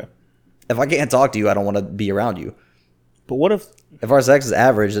 Okay. If I can't talk to you, I don't want to be around you. But what if... If our sex is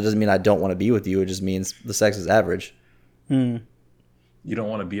average, that doesn't mean I don't want to be with you. It just means the sex is average. You don't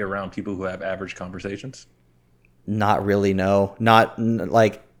want to be around people who have average conversations? Not really, no. Not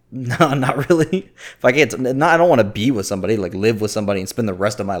really. If I can't, I don't want to be with somebody, like live with somebody and spend the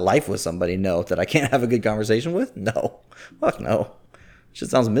rest of my life with somebody. No, that I can't have a good conversation with. No, fuck no. It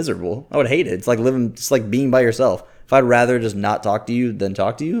just sounds miserable. I would hate it. It's like living, it's like being by yourself. If I'd rather just not talk to you than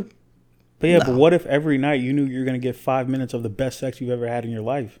talk to you. But yeah, but what if every night you knew you were going to get 5 minutes of the best sex you've ever had in your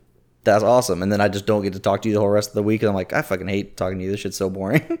life? That's awesome. And then I just don't get to talk to you the whole rest of the week. And I'm like, I fucking hate talking to you. This shit's so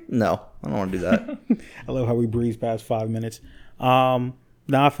boring. No, I don't want to do that. I love how we breeze past 5 minutes. No,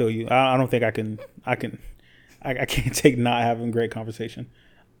 I feel you. I don't think I can't take not having great conversation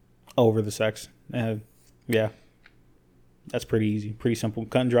over the sex. Yeah, that's pretty easy, pretty simple,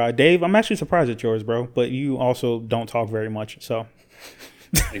 cut and dry. Dave, I'm actually surprised at yours, bro. But you also don't talk very much, so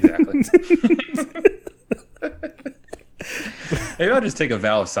Exactly. Maybe I'll just take a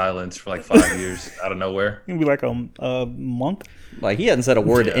vow of silence for like 5 years out of nowhere. it'll be like a month. Like, he hasn't said a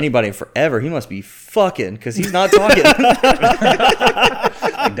word to anybody in forever. He must be fucking because he's not talking. Like,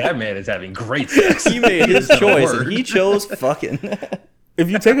 that man is having great sex. He made his Not a choice word. and he chose fucking. If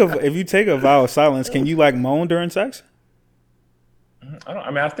you take a vow of silence, can you like moan during sex? I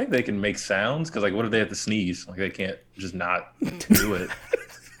mean, I think they can make sounds because, like, what if they have to sneeze? Like, they can't just not do it.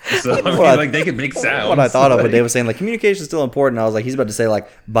 So, I mean, like, they can make sounds. What I thought of when like, Dave was saying, like, communication is still important. I was like, he's about to say, like,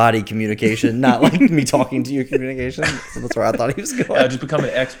 body communication, not like me talking to you communication. So that's where I thought he was going. Yeah, just become an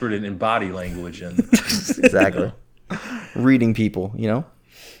expert in body language and Exactly. Reading people, you know?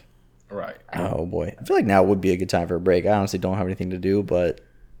 right. Oh, boy. I feel like now would be a good time for a break. I honestly don't have anything to do, but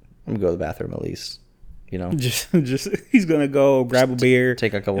I'm going to go to the bathroom at least. You know, Just he's gonna go grab a beer,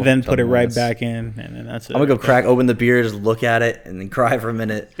 take a couple, then put it right minutes. back in, and then that's it. I'm gonna go crack open the beer, just look at it, and then cry for a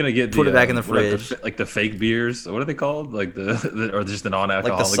minute. Gonna get put it back in the what, fridge, like the fake beers. What are they called? Like or just the like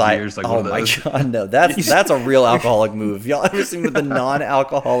non-alcoholic the side. beers. Like Oh one of my those. god, no! That's a real alcoholic move. Y'all ever seen with the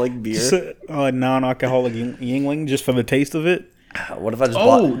non-alcoholic beer? Just a non-alcoholic Yingling just for the taste of it. What if I just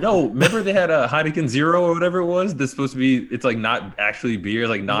Oh bought? no! Remember they had a Heineken Zero or whatever it was. That's supposed to be. It's like not actually beer,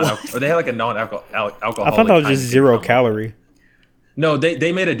 like or they had like a non-alcoholic. I thought that was just Heineken 0 combo. calorie. No,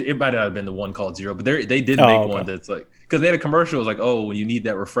 they made it. It might not have been the one called Zero, but they did Oh, make okay. one that's like because they had a commercial. It was like, oh, when you need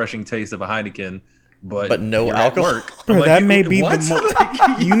that refreshing taste of a Heineken, but no you're at alcohol? work. I'm Bro, like, that may be what?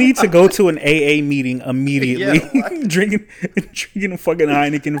 the you need to go to an AA meeting immediately. Yeah, drinking a fucking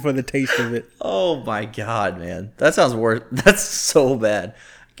Heineken for the taste of it. Oh my god, man, that sounds worse. That's so bad.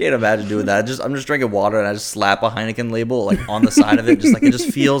 Can't imagine doing that. I'm just drinking water and I just slap a Heineken label like on the side of it, just like it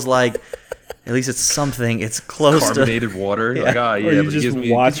just feels like at least it's something. It's close Carbonated water. Yeah. Like, Or yeah, you but it just gives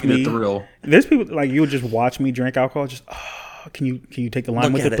me, watch gives me me. the thrill. There's people like you'll just watch me drink alcohol. Just can you take the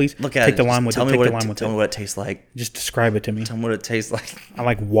lime with it, please? Look at take it. the lime with Tell it. me Take the lime with tell me it. what it tastes like. Just describe it to me. Tell me what it tastes like. I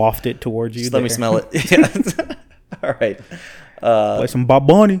like waft it towards you. Just let me there. smell it. Yeah. All right. Like some Bob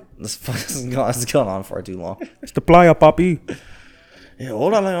Bunny. This is going on far too long. It's the playa, papi. Yeah,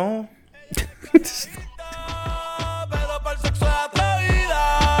 hold on, Leon. Pero pa'l sexo es atrevida.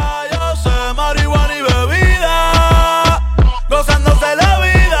 Yo sé marihuana y bebida. Gozándose la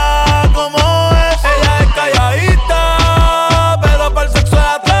vida como es. Ella es calladita. Pero pa'l sexo es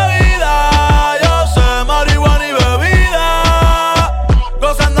atrevida. Yo sé marihuana y bebida.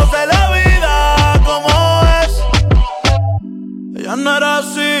 Gozándose la vida como es. Ella no era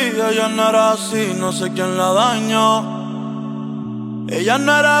así, no sé quién la dañó. Ella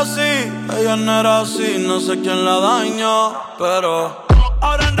no era así, no sé quién la dañó, pero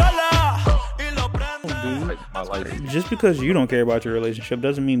ahora enrola y lo prende. My life. Just because you don't care about your relationship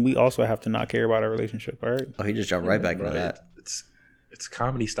doesn't mean we also have to not care about our relationship. All right? Oh, he just jumped right back into Right. that. It's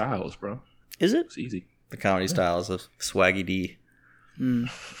comedy styles, bro. Is it? It's easy. The comedy styles of Swaggy D and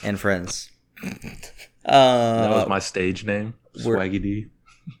friends. That was my stage name, we're- Swaggy D.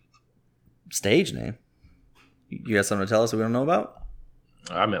 Stage name. You got something to tell us that we don't know about?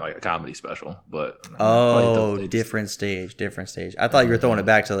 I meant like a comedy special, but Oh, they just- different stage. I thought you were throwing it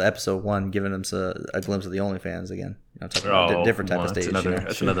back to the episode 1, giving them a glimpse of the OnlyFans again. You know, talking about Oh, different type well, of that's stage. another, you know?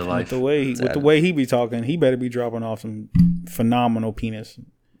 that's another life. With the way he be talking, he better be dropping off some phenomenal penis.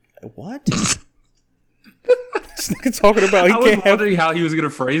 What? This nigga talking about he I was can't have. wondering how he was gonna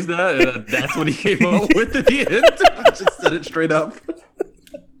phrase that, and that's what he came up with at the end. I just said it straight up.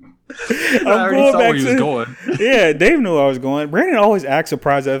 I already going saw back where he was to- going. Yeah, Dave knew I was going. Brandon always acts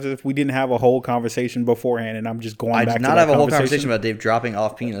surprised as if we didn't have a whole conversation beforehand, and I'm just going I back did to not that have a whole conversation about Dave dropping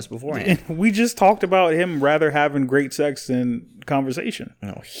off penis beforehand. We just talked about him rather having great sex than conversation.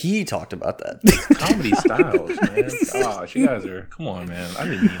 No, he talked about that. Comedy styles, man. Gosh, you guys are. Come on, man. I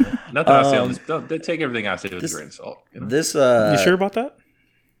didn't mean it. Nothing I say on this. They take everything I say with a grain of salt. You know? This You sure about that?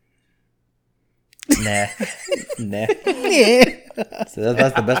 Nah. So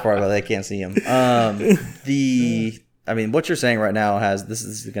that's the best part about it. I can't see him. I mean, what you're saying right now this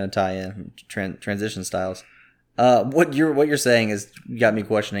is going to tie in transition styles. What you're saying is got me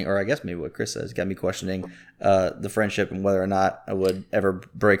questioning, or I guess maybe what Chris says got me questioning the friendship and whether or not I would ever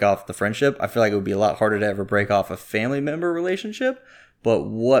break off the friendship. I feel like it would be a lot harder to ever break off a family member relationship. But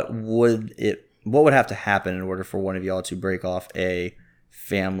what would have to happen in order for one of y'all to break off a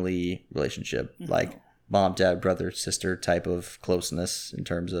family relationship, like mom, dad, brother, sister type of closeness in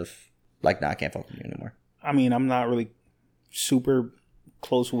terms of like, nah, I can't fuck with you anymore. I mean, I'm not really super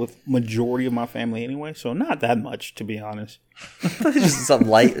close with majority of my family anyway, so not that much, to be honest. Just something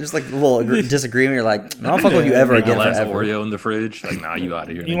light, just like a little disagreement. You're like, I don't fuck with you ever Like again the last forever. Oreo in the fridge. Like, nah, you out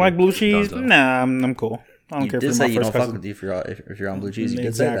of here. You nigga. like blue cheese? Done. Nah, I'm cool. I don't You care did if say you're you my don't first fuck cousin. with you if you're on blue cheese. You did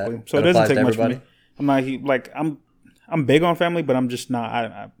Exactly. say that. So it That doesn't applies take to much for everybody? me. I'm not I'm big on family, but I'm just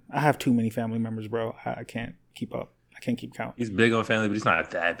not. I have too many family members, bro. I can't keep up. I can't keep count. He's big on family, but he's not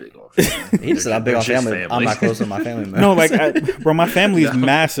that big on family. He just said I'm big on They're just family. I'm not close to my family members. No, like, bro, my family is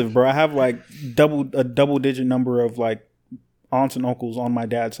massive, bro. I have like a double digit number of like aunts and uncles on my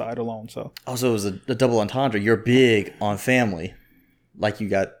dad's side alone. So Also, it was a double entendre. You're big on family, like you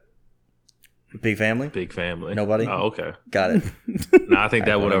got big family. Big family. Nobody? Oh, okay. Got it. Nah, I think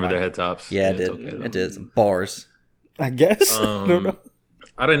that went over their head tops. Yeah, it it's did. okay, though. It did. Bars. I guess. I don't know.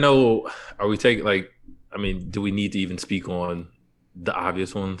 I don't know. Are we taking I mean, do we need to even speak on the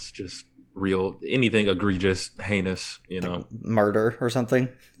obvious ones? Just real, anything egregious, heinous, you know? Murder or something?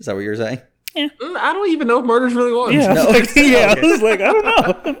 Is that what you're saying? I don't even know if murder's really one. Yeah, No. I was like, yeah. Okay. I was like, I don't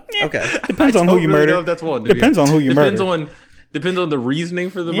know. Yeah. Okay. Depends on who you Know murder. if that's one. Depends on who you depends murder. Depends on the reasoning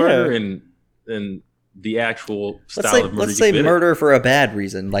for the Yeah. murder and the actual style of murder. Let's say murder for a bad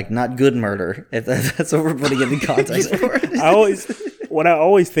reason, like not good murder. If that's what we're putting it in context for. What I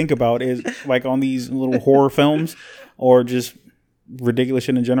always think about is like on these little horror films or just ridiculous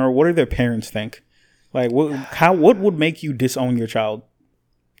shit in general. What do their parents think? Like, what would make you disown your child?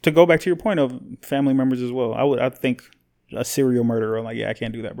 To go back to your point of family members as well, I think a serial murderer. Like, yeah, I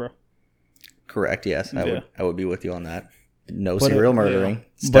can't do that, bro. Correct. Yes, Yeah. I would be with you on that. No But serial murdering.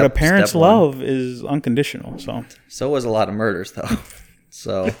 But a parent's step one. love is unconditional. So So was a lot of murders though.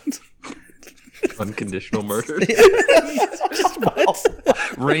 So Unconditional murder.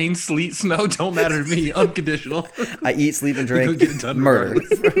 Rain, sleet, snow, don't matter to me. Unconditional. I eat, sleep, and You go drink. get it done Murder.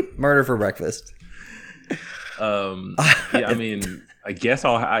 Murder for breakfast. Yeah, I mean, I guess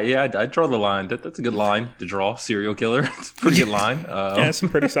I'd draw the line. That's a good line to draw. Serial killer. It's a pretty good line. Yeah, it's a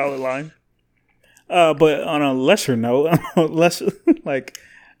pretty solid line. But on a lesser note, less like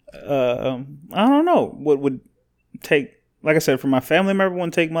I don't know what would take. Like I said, for my family member,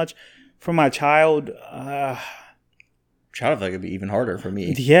 wouldn't take much. For my child, Child, I think it'd be even harder for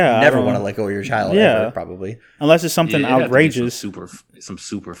me. Yeah, You never want to let go of your child. Yeah. Ever, probably. unless it's something Yeah, it'd have to be outrageous. some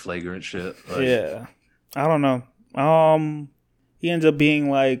super flagrant shit. Like, Yeah, I don't know. He ends up being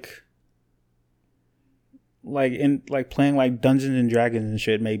like playing like Dungeons and Dragons and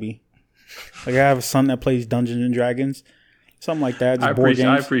shit. Maybe like I have a son that plays Dungeons and Dragons, something like that. Just board I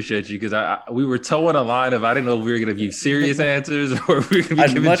games. appreciate you because we were towing a line of I didn't know if we were going to give serious answers or if we were going to I'd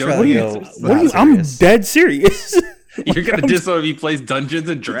be giving much jokes. rather go. What do you? not I'm serious. dead serious. You're going to diss him if he plays Dungeons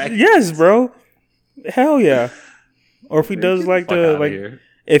and Dragons? Yes, bro. Hell yeah. Or if he does like Fuck the outta like, here.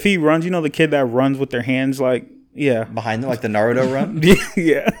 if he runs, the kid that runs with their hands, like yeah, Behind them, like the Naruto run.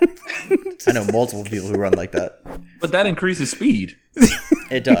 yeah. I know multiple people who run like that. But that increases speed.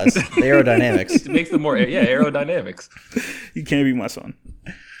 It does. The aerodynamics. It makes them more aerodynamics. You can't be my son.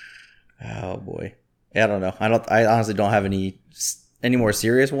 Oh boy. Yeah, I don't know. I honestly don't have any more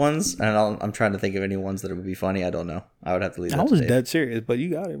serious ones, and I'm trying to think of any ones that would be funny. I don't know. I would have to leave that I to was Dave. dead serious, but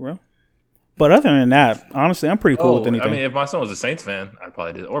you got it, bro. But other than that, honestly, I'm pretty cool with anything. I mean, if my son was a Saints fan, I'd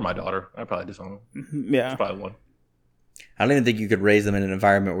probably do, or my daughter, I'd probably disown him. yeah. That's probably one. I don't even think you could raise them in an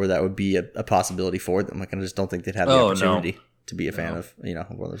environment where that would be a possibility for them. Like, I just don't think they'd have the Oh, no. opportunity to be a fan of, one of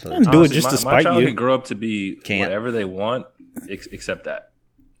those other And teams. do it just to my spite child you. can grow up to be Can't. whatever they want, except that.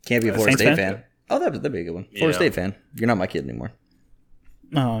 Can't be a Florida Saints State fan? fan. Oh, that'd be a good one. Florida Yeah. State fan. You're not my kid anymore.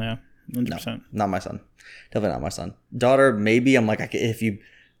 Oh yeah, No, 100%. not my son. Definitely not my son. Daughter, maybe. I'm like, if you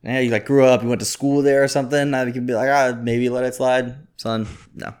like grew up, you went to school there or something, I could be like, maybe let it slide. Son,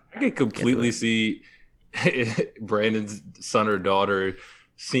 no. I could completely see Brandon's son or daughter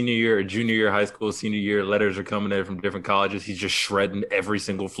senior year or junior year of high school, senior year, letters are coming in from different colleges. He's just shredding every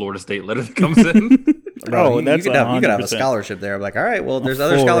single Florida State letter that comes in. Bro, you that's could have a 100%. scholarship there. I'm like, all right, well, there's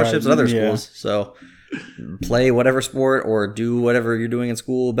other full scholarships at other ride, yeah. schools, so play whatever sport or do whatever you're doing in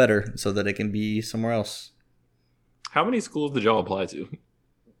school better, so that it can be somewhere else. How many schools did y'all apply to?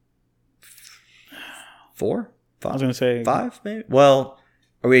 4, I was gonna say 5, maybe. Well,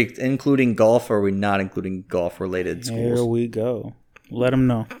 are we including golf, or are we not including golf related Here schools? we go. Let them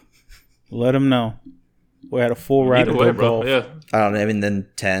know. Let them know. We had a full ride Either to way, go bro. golf. Yeah. I don't know. I mean, then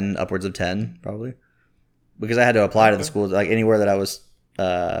 10, upwards of 10, probably, because I had to apply to the schools, like anywhere that I was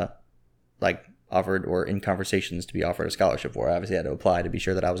like offered or in conversations to be offered a scholarship for. I obviously had to apply to be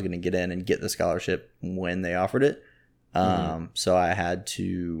sure that I was going to get in and get the scholarship when they offered it. So I had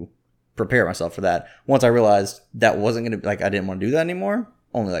to prepare myself for that. Once I realized that wasn't going to be, like, I didn't want to do that anymore,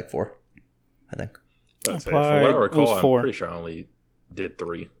 only like 4, I think. I'd say, Applied, from what I it recall, was 4. I'm pretty sure I only did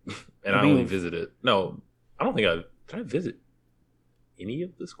 3. And I think only it was- visited. No, I don't think did I visit any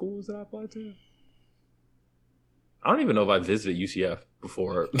of the schools that I applied to? I don't even know if I visited UCF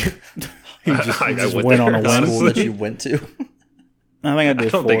before. You just went on a there, whim. School that you went to. I think I I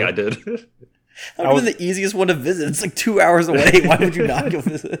did don't 4. think I did. That would be the easiest one to visit. It's like 2 hours away. Why would you not go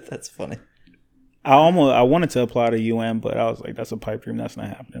visit? That's funny. I wanted to apply to UM, but I was like, that's a pipe dream. That's not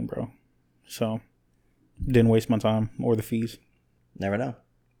happening, bro. So didn't waste my time or the fees. Never know.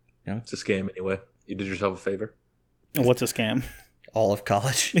 It's a scam anyway. You did yourself a favor. What's a scam? All of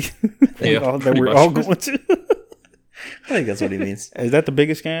college. Yeah, that pretty we're much. all going to. I think that's what he means. Is that the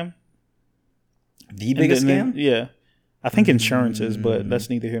biggest scam? The biggest And then- scam? Yeah. I think insurance is, but that's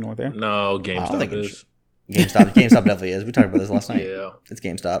neither here nor there. No, I don't GameStop think is. GameStop. GameStop definitely is. We talked about this last night. Yeah. It's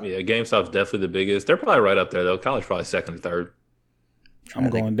GameStop. Yeah, GameStop's definitely the biggest. They're probably right up there, though. College probably second or third. I'm I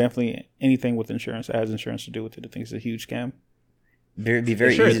think- going definitely anything with insurance that has insurance to do with it. I think it's a huge scam. It'd be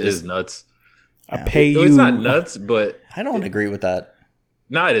very Insurance easy. is To, nuts. I Yeah. pay No, you. it's not nuts, but I don't agree with that.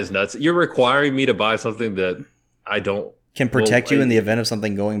 no, it is nuts. You're requiring me to buy something that I don't. Can protect Well, you in the event of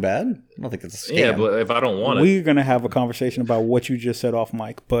something going bad? I don't think it's a scam. Yeah, but if I don't want it, We're gonna have a conversation about what you just said off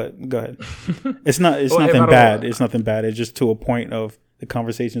mic, but go ahead. It's not. It's Well, if I nothing don't bad. want- It's nothing bad. It's just to a point of the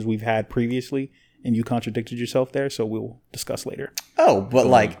conversations we've had previously, and you contradicted yourself there. So we'll discuss later. Oh, but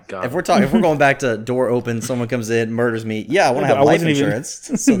like God. if we're going back to door open, someone comes in, murders me. Yeah, I want to have I life wasn't even-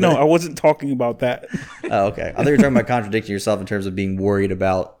 insurance. So No, that- I wasn't talking about that. Oh, okay. I thought you were talking about contradicting yourself in terms of being worried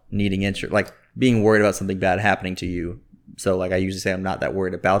about needing insurance, like being worried about something bad happening to you. So, like, I usually say I'm not that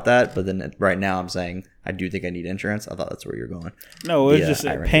worried about that, but then right now I'm saying I do think I need insurance. I thought that's where you're going. No, it's Yeah, just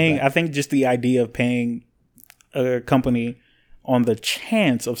irony of paying. that. I think just the idea of paying a company on the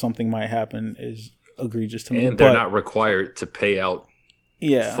chance of something might happen is egregious to me. and they're But not required to pay out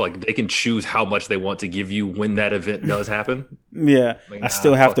Yeah. Like they can choose how much they want to give you when that event does happen. Yeah. Like, I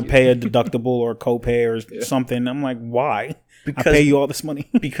still have to fuck you. pay a deductible or a copay or something. I'm like, why? I pay you all this money.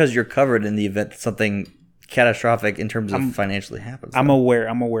 Because you're covered in the event that something catastrophic in terms of financially happens. I'm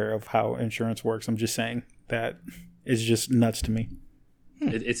aware of how insurance works. I'm just saying that it's just nuts to me.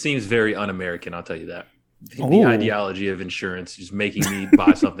 It seems very un-American, I'll tell you that. The Ooh. ideology of insurance is making me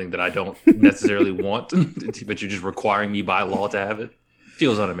buy something that I don't necessarily want, but you're just requiring me by law to have it.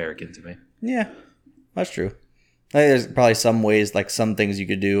 Feels un-American to me. Yeah, that's true. I think there's probably some ways, like some things you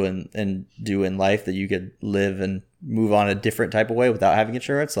could do and do in life that you could live and move on a different type of way without having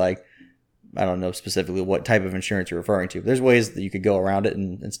insurance. Like, I don't know specifically what type of insurance you're referring to. There's ways that you could go around it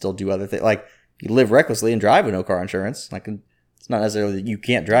and still do other things. Like, you live recklessly and drive with no car insurance. Like, it's not necessarily that you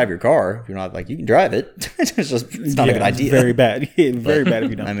can't drive your car. If you're not, like, you can drive it. It's not a good idea. Very bad. Yeah, very bad if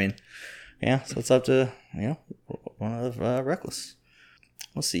you don't. I mean, yeah, so it's up to, one of reckless.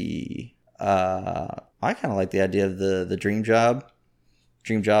 Let's see. I kind of like the idea of the dream job.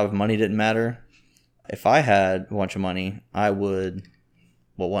 Dream job if money didn't matter. If I had a bunch of money, I would,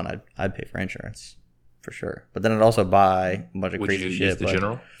 well, one, I'd pay for insurance for sure. But then I'd also buy a bunch of Would crazy you shit. use the like-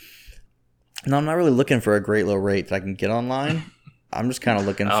 general? No, I'm not really looking for a great low rate that I can get online. I'm just kind of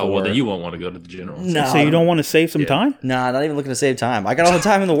looking for. Oh, well, then you won't want to go to the general. No. So you don't want to save some time? Nah, not even looking to save time. I got all the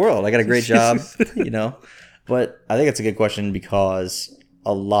time in the world. I got a great job, But I think it's a good question because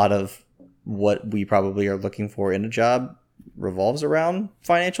a lot of what we probably are looking for in a job revolves around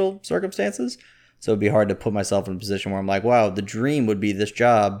financial circumstances. So it'd be hard to put myself in a position where I'm like, wow, the dream would be this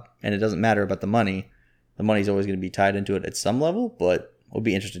job, and it doesn't matter about the money. The money's always going to be tied into it at some level, but we'll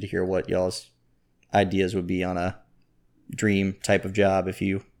be interested to hear what y'all's ideas would be on a dream type of job if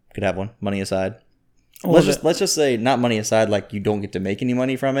you could have one, money aside. Well, Let's just say not money aside, like you don't get to make any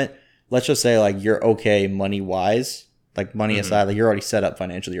money from it. Let's just say like you're okay money wise, like money aside, like you're already set up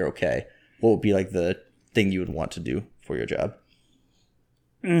financially, you're okay. What would be like the thing you would want to do for your job?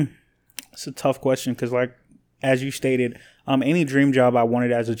 It's a tough question because, like, as you stated, any dream job I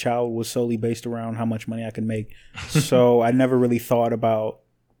wanted as a child was solely based around how much money I could make. So I never really thought about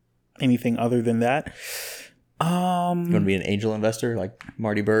anything other than that. You want to be an angel investor like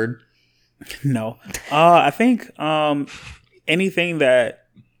Marty Bird? No. I think anything that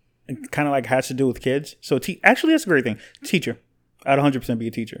kind of like has to do with kids. So actually, that's a great thing. Teacher. I'd 100% be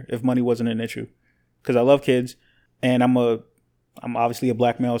a teacher if money wasn't an issue because I love kids and I'm obviously a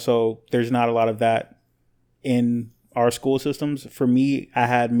black male, so there's not a lot of that in our school systems. For me, I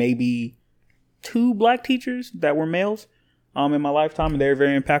had maybe 2 black teachers that were males in my lifetime, and they were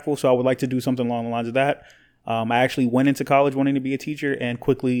very impactful, so I would like to do something along the lines of that. I actually went into college wanting to be a teacher and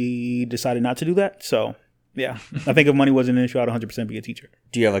quickly decided not to do that. So, yeah, I think if money wasn't an issue, I'd 100% be a teacher.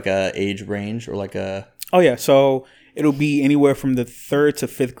 Do you have like a age range or like a... Oh, yeah. So it'll be anywhere from the 3rd to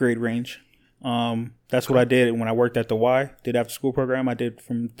 5th grade range. That's what I did when I worked at the Y, did after school program. I did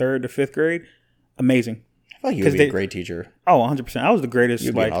from 3rd to 5th grade. Amazing. I feel like you would be a great teacher. Oh, 100%. I was the greatest.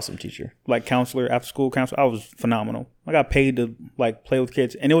 You'd be an awesome teacher. Like counselor, after school counselor. I was phenomenal. I got paid to like play with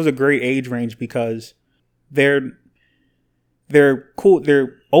kids, and it was a great age range because they're cool.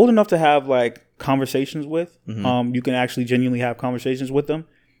 They're old enough to have like conversations with. You can actually genuinely have conversations with them,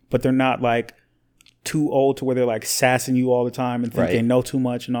 but they're not like too old to where they're like sassing you all the time and think they know too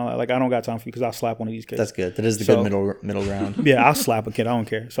much and all that. Like, I don't got time for you because I'll slap one of these kids. That's good. That is the good middle ground. Yeah, I'll slap a kid. I don't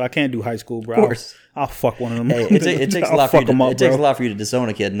care. So I can't do high school, bro. Of course. I'll fuck one of them. Hey, it takes a lot for you to, it takes a lot for you to disown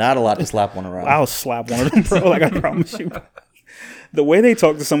a kid, not a lot to slap one around. I'll slap one of them, bro. Like, I promise you. The way they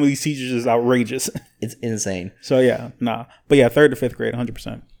talk to some of these teachers is outrageous. It's insane. So yeah, nah. But yeah, 3rd to 5th grade,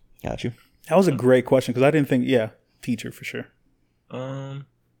 100%. Got you. That was a great question because I didn't think, teacher for sure.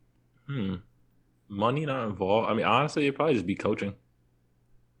 Money not involved. I mean, honestly, it'd probably just be coaching.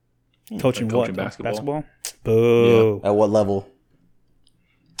 Coaching Like what? coaching basketball? Boo. At what level?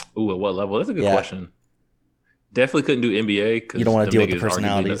 Ooh, at what level? That's a good question. Definitely couldn't do NBA because You don't want to deal with the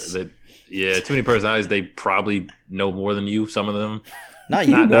personalities. too many personalities. They probably know more than you. Some of them, Not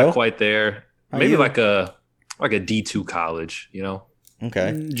you, bro. not quite there. Not Maybe you. like a D2 college. You know,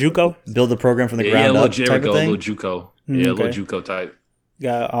 Okay. JUCO? Build the program from the yeah, ground a little up type of thing. little JUCO. Yeah, a Okay. little JUCO type.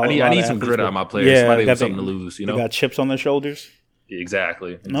 Got I need some grit out of my players. Yeah, Somebody got with something to lose. You know, They got chips on their shoulders.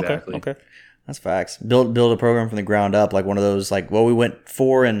 exactly. Okay. That's facts. Build a program from the ground up, like one of those. Like, well, we went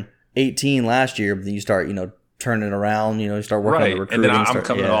 4-18 last year, but then you start, turning it around. You start working on Right, the and recruiting. then I'm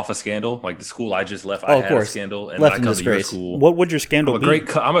coming off a scandal. Like the school I just left, Oh, I of had a course. scandal, and Left then in I come to your disgrace. school. What would your scandal be?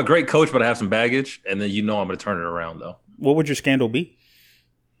 I'm a great coach, but I have some baggage, and then I'm going to turn it around though. What would your scandal be?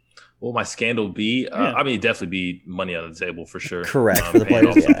 What would my scandal be? Yeah. I mean, it'd definitely be money on the table for sure. Correct, for the paying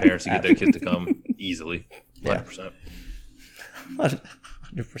players, off some yeah, parents to get their kids to come easily, 100%.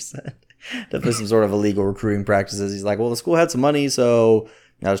 100%. Definitely some sort of illegal recruiting practices. He's like, well, the school had some money, so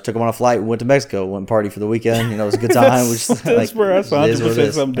I just took him on a flight and went to Mexico, went and party for the weekend. It was a good time. Which that's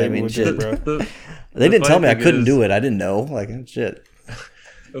 100% something. I mean, shit. Bro. They didn't tell me I couldn't do it. I didn't know. Shit.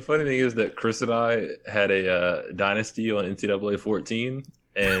 The funny thing is that Chris and I had a dynasty on NCAA 14,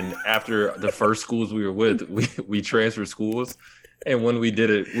 and after the first schools we were with, we transferred schools, and when we did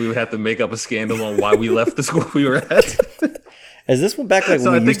it, we would have to make up a scandal on why we left the school we were at. Is this one back like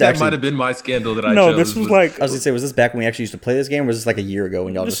so when we I think used to that actually? might have been my scandal that I No, chose. this was like I was gonna say, was this back when we actually used to play this game, or was this like a year ago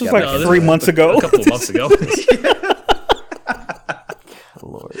when y'all this just was got like back? 3 months ago. a couple of months ago.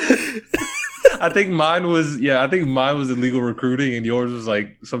 Lord. I think mine was illegal recruiting, and yours was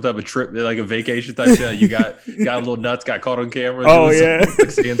like some type of trip, like a vacation type shit. You got a little nuts, got caught on camera. Oh yeah, like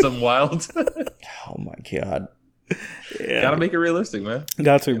saying something wild. Oh my god. Yeah. Gotta make it realistic, man.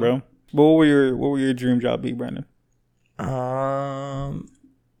 Got to, bro. What will your dream job be, Brandon? I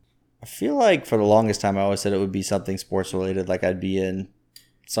feel like for the longest time I always said it would be something sports related, like I'd be in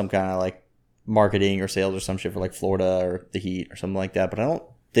some kind of like marketing or sales or some shit for like Florida or the Heat or something like that, but I don't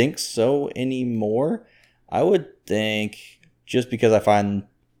think so anymore. I would think, just because I find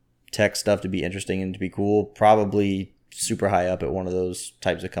tech stuff to be interesting and to be cool, probably super high up at one of those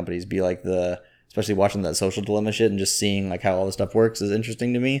types of companies, be like especially watching that Social Dilemma shit and just seeing like how all this stuff works is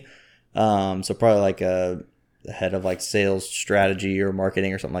interesting to me. So probably like the head of like sales strategy or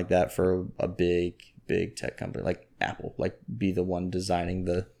marketing or something like that for a big tech company like Apple, like be the one designing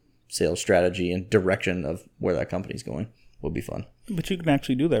the sales strategy and direction of where that company's going would be fun. But you can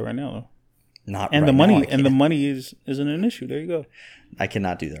actually do that right now, though. Not and right the money now, and the money isn't an issue. There you go. I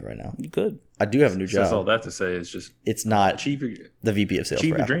cannot do that right now. You could. I do have a new job. That's all that to say is just It's not achieve the VP of sales.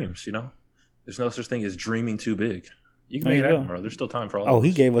 your For Apple. dreams. There's no such thing as dreaming too big. You can There make it you happen, go. bro. There's still time for all. Oh, of he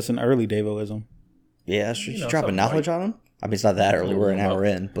us. gave us an early Davoism. Yeah, that's true. You He's know, dropping something knowledge on him. I mean, it's not that early. We're an hour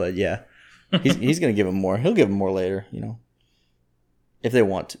in, but yeah, he's gonna give him more. He'll give him more later. If they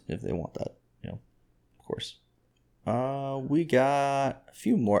want that. Of course. We got a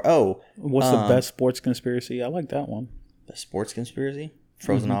few more. Oh, What's the best sports conspiracy? I like that one. the sports conspiracy,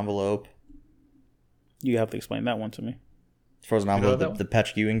 frozen envelope, You have to explain that one to me. frozen know envelope. that The, one? the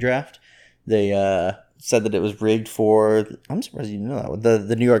Patrick Ewing draft. They said that it was rigged for. I'm surprised you didn't know that one.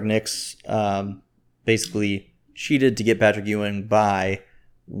 The New York Knicks basically cheated to get Patrick Ewing by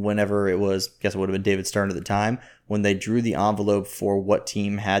whenever it was. I guess it would have been David Stern at the time when they drew the envelope for what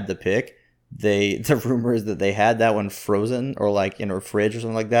team had the pick. The rumor is that they had that one frozen or like in a fridge or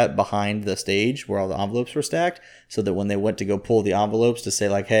something like that behind the stage where all the envelopes were stacked, so that when they went to go pull the envelopes to say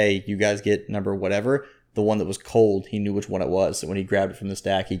like, hey, you guys get number whatever, the one that was cold, he knew which one it was. So when he grabbed it from the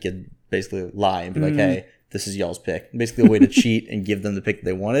stack, he could basically lie and be like, hey, this is y'all's pick. Basically a way to cheat and give them the pick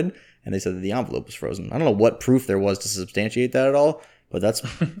they wanted. And they said that the envelope was frozen. I don't know what proof there was to substantiate that at all, but that's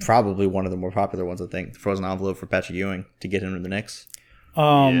probably one of the more popular ones, I think. The frozen envelope for Patrick Ewing to get him to the Knicks.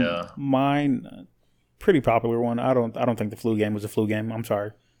 Yeah. Mine, pretty popular one. I don't think the flu game was a flu game. I'm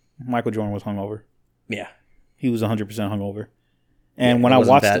sorry. Michael Jordan was hungover. Yeah. He was 100% hungover. And when It I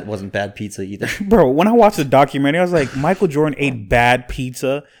wasn't watched bad, it, it wasn't bad pizza either. bro, when I watched the documentary, I was like, Michael Jordan ate bad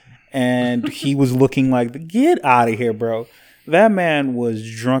pizza, and he was looking like, get out of here, bro. That man was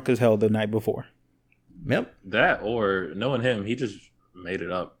drunk as hell the night before. Yep. That or knowing him, he just made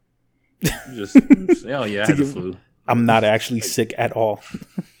it up. Just oh yeah, I had the flu. I'm not actually sick at all.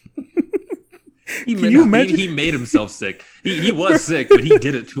 You imagine? He made himself sick. He was sick, but he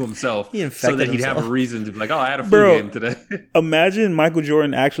did it to himself He so infected that he'd have himself. a reason to be like, oh, I had a flu Bro. game today. Imagine Michael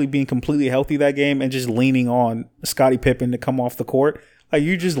Jordan actually being completely healthy that game and just leaning on Scottie Pippen to come off the court. Like,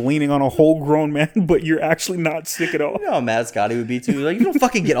 you're just leaning on a whole grown man, but you're actually not sick at all. You know how mad Scotty would be too? Like, you don't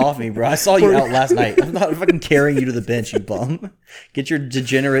fucking get off me, bro. I saw you out last night. I'm not fucking carrying you to the bench, you bum. Get your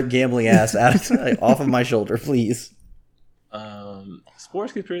degenerate gambling ass off of my shoulder, please.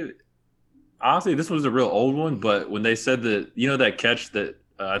 Sports conspiracy. Honestly, this was a real old one, but when they said that, that catch that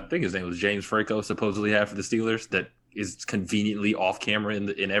I think his name was James Franco supposedly had for the Steelers that is conveniently off camera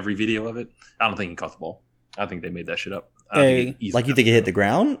in every video of it, I don't think he caught the ball. I think they made that shit up. I think it easily Like, you think it hit the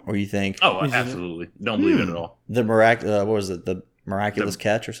ground, or you think Oh, absolutely. Don't believe it at all. the what was it? The miraculous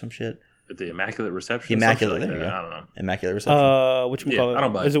catch or some shit? The immaculate reception. Immaculate. Like There you that. go. I don't know. Immaculate reception. Whatchamacallit? I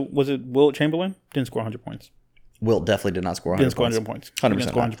don't buy it. Was it Wilt Chamberlain? Didn't score 100 points. Wilt definitely did not score 100 Didn't score 100 points. points. 100% Didn't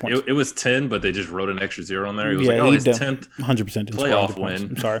score 100 points. It was 10, but they just wrote an extra zero on there. It was Yeah, like, he his did. 10th 100% didn't score playoff 100 points. win.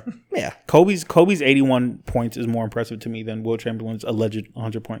 I'm sorry. Yeah. Kobe's 81 points is more impressive to me than Wilt Chamberlain's alleged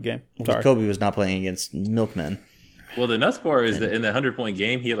 100-point game. Sorry. Kobe was not playing against milkmen. Well, the nuts part is that in the 100-point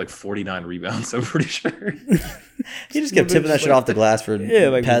game, he had like 49 rebounds, I'm pretty sure. He just kept tipping that shit off the glass for Yeah,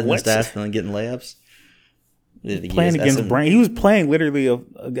 like, padding the what? stats and then getting layups. Playing against Brandon. He was playing literally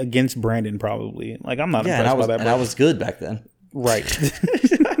against Brandon, probably. Like, I'm not impressed by that. And I was good back then. Right.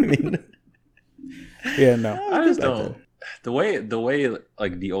 I mean, yeah, no. I just don't. The way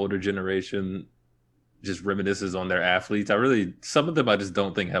like the older generation just reminisces on their athletes. Some of them I just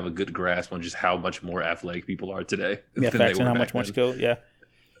don't think have a good grasp on just how much more athletic people are today. Yeah, facts and how much more skill. Yeah.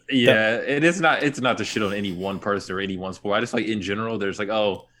 Yeah, it's not to shit on any one person or any one sport. I just like in general, there's like,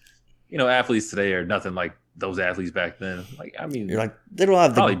 oh, athletes today are nothing like those athletes back then. Like, I mean, you're like, they don't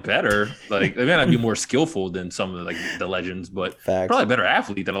have probably better. Like, they may not be more skillful than some of the legends, but probably better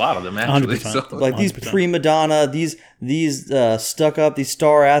athlete than a lot of them actually. So, like 100%. These prima donna, these stuck up, these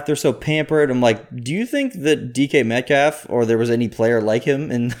star athletes, they're so pampered. I'm like, do you think that DK Metcalf or there was any player like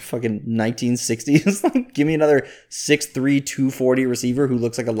him in the fucking 1960s? Like, give me another 6'3", 240 receiver who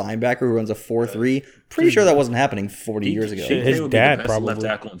looks like a linebacker who runs a 4.3. Pretty sure that wasn't happening 40 years ago. His dad probably left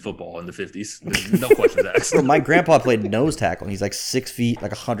tackle in football in the 50s. There's no questions asked. My grandpa played nose tackle. And he's like 6 feet,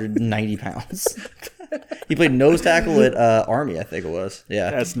 like 190 pounds. He played nose tackle at Army, I think it was.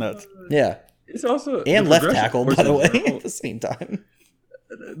 Yeah, that's nuts. Yeah, it's also and left tackle, by the way, at the same time.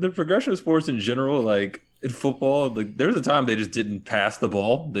 The progression of sports in general, like in football, like there's a time they just didn't pass the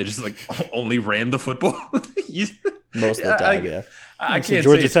ball; they just like only ran the football. Most of the time, yeah. I can't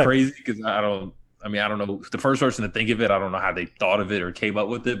say it's crazy because I don't know the first person to think of it. I don't know how they thought of it or came up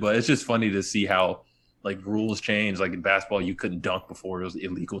with it, but it's just funny to see how like rules change. Like in basketball, you couldn't dunk before; it was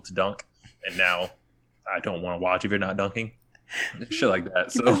illegal to dunk, and now I don't want to watch if you're not dunking. Shit like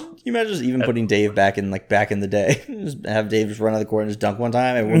that. So can you imagine just even putting Dave back in the day? Just have Dave just run out of the court and just dunk one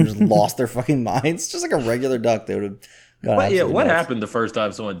time, everyone just lost their fucking minds. Just like a regular dunk, they would have gone. What happened the first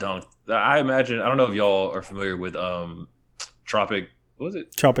time someone dunked? I imagine I don't know if y'all are familiar with Tropic. What was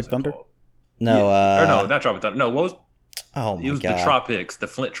it? Tropic Thunder? Called? No, or no, not Tropic Thunder. No, what was? Oh my god! It was the Tropics, the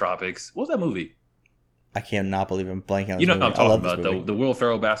Flint Tropics. What was that movie? I cannot believe I'm blanking on this movie. What I'm talking about, the Will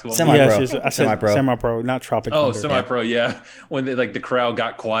Ferrell basketball semi-pro. movie. I said semi-pro, not Tropic Thunder. Oh, semi-pro, yeah. When the crowd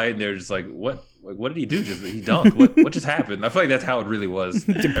got quiet and they're just like, what did he do? He dunked. What just happened? I feel like that's how it really was.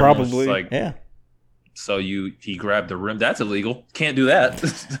 Probably. Like, yeah. So he grabbed the rim. That's illegal. Can't do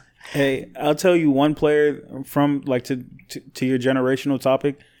that. Hey, I'll tell you one player from like to your generational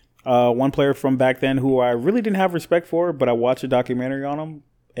topic. One player from back then who I really didn't have respect for, but I watched a documentary on him,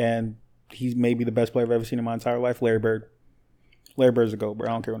 and he's maybe the best player I've ever seen in my entire life. Larry Bird. Larry Bird's a GOAT, bro.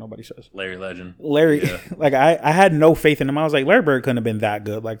 I don't care what nobody says. Larry legend. Larry, yeah. Like I had no faith in him. I was like, Larry Bird couldn't have been that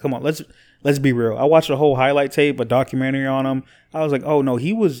good. Like, come on, let's be real. I watched a whole highlight tape, a documentary on him. I was like, oh no,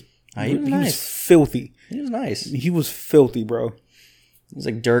 he was filthy. He was nice. He was filthy, bro. He was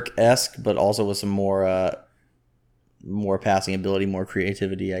like Dirk-esque, but also with some more passing ability, more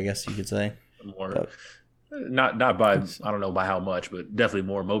creativity, I guess you could say. Not by I don't know by how much, but definitely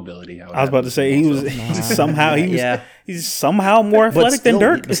more mobility. I was about to say he's somehow more athletic than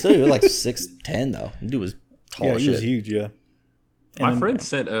Dirk. But still, he was like 6'10" though. The dude was tall. Yeah, as he shit. was huge. Yeah. My friend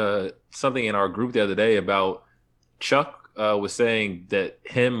sent something in our group the other day about Chuck was saying that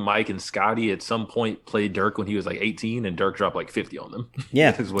him, Mike, and Scotty at some point played Dirk when he was like 18, and Dirk dropped like 50 on them.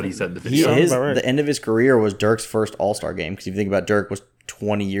 Yeah, is what he said in the video. The end of his career was Dirk's first All-Star game, because if you think about Dirk was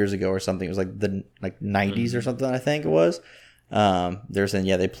 20 years ago or something. It was like the 90s or something, I think it was. They're saying,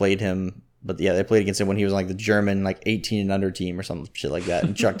 they played him, but they played against him when he was like the German 18 and under team or some shit like that.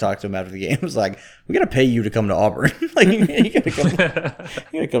 And Chuck talked to him after the game. It was like, we got to pay you to come to Auburn. You got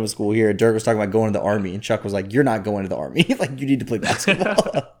to come to school here. And Dirk was talking about going to the Army, and Chuck was like, you're not going to the Army. You need to play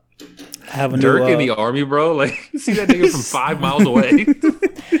basketball. Dirk in the Army, bro. Like, you see that nigga from 5 miles away.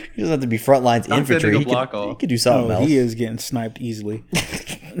 He doesn't have to be front lines infantry. He could do something else. He is getting sniped easily.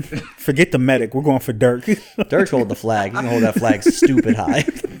 Forget the medic. We're going for Dirk. Dirk's holding the flag. He's going to hold that flag stupid high.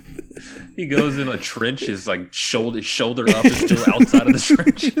 He goes in a trench. His shoulder up is still outside of the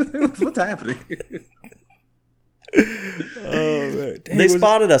trench. What's happening? Oh, man. They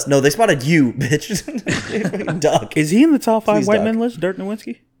spotted us. No, they spotted you, bitch. Duck. Is he in the top 5 white men list, Dirk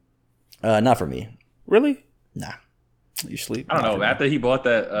Nowitzki? Not for me. Really? Nah. You sleep. I don't know. After he bought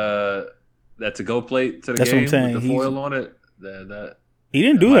that to-go plate to the That's game what I'm saying. with the foil on it, that he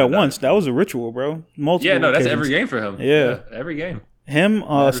didn't do that once. That was a ritual, bro. Multiple. Yeah, no, that's occasions. every game for him. Yeah, every game. Him,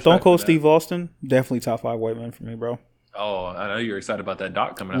 Stone Cold Steve Austin, definitely top 5 white men for me, bro. Oh, I know you're excited about that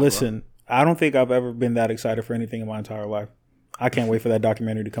doc coming out. Listen, I don't think I've ever been that excited for anything in my entire life. I can't wait for that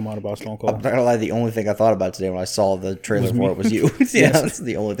documentary to come out about Stone Cold. I'm not gonna lie, the only thing I thought about today when I saw the trailer for it was you. That's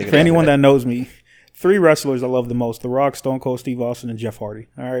the only thing. For anyone that knows me, 3 wrestlers I love the most: The Rock, Stone Cold Steve Austin, and Jeff Hardy.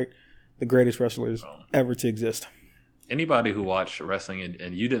 All right, the greatest wrestlers ever to exist. Anybody who watched wrestling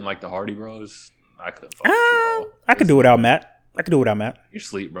and you didn't like the Hardy Bros, I couldn't fuck with you at all. I could do without Matt. I could do without Matt. You're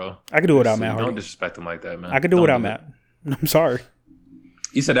asleep, bro. I could do without You're Matt asleep. Hardy. Don't disrespect him like that, man. I could do Don't without it. Matt. I'm sorry.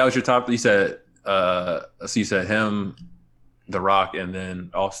 You said that was your top. You said so you said him, The Rock, and then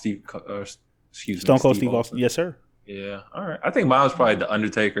Stone Cold Steve Austin. Yes, sir. Yeah. All right. I think mine was probably The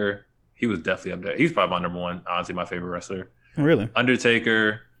Undertaker. He was definitely up there. He's probably my number one, honestly, my favorite wrestler. Really?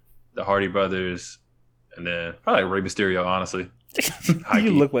 Undertaker, the Hardy Brothers, and then probably Rey Mysterio, honestly.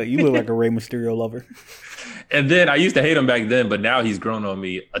 you look like a Rey Mysterio lover. And then I used to hate him back then, but now he's grown on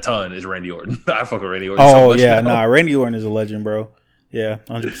me a ton. Is Randy Orton? I fuck with Randy Orton. Oh so much yeah, now. Randy Orton is a legend, bro. Yeah,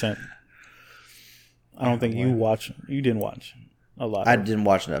 100%. I don't think you didn't watch a lot. I didn't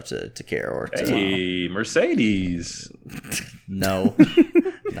watch enough to care or to Hey, Mercedes. no.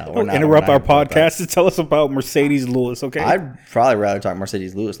 No, Don't interrupt our podcast to tell us about Mercedes Lewis, okay? I'd probably rather talk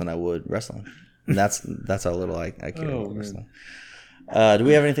Mercedes Lewis than I would wrestling. And that's how little I care about wrestling. Do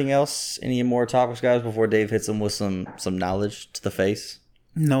we have anything else? Any more topics, guys, before Dave hits them with some knowledge to the face?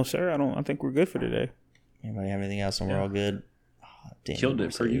 No, sir. I think we're good for today. Anybody have anything else? And we're all good. Oh, damn, Killed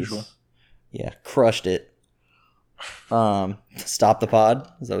it per usual. Yeah, crushed it. Stop the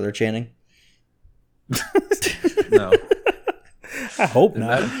pod. Is that what they're chanting? No. I hope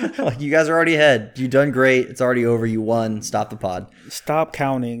not. Like, you guys are already ahead. You done great. It's already over. You won. Stop the pod. Stop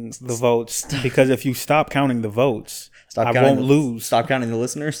counting the votes, because if you stop counting the votes, I counting won't lose. Stop counting the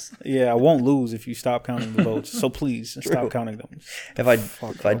listeners. Yeah, I won't lose if you stop counting the votes. So please stop counting them. If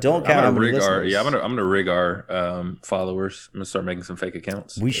I don't count how many listeners, I'm gonna rig our followers. I'm gonna start making some fake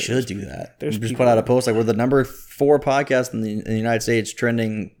accounts. we should do that. There's Just people- put out a post like we're the number 4 podcast in the United States,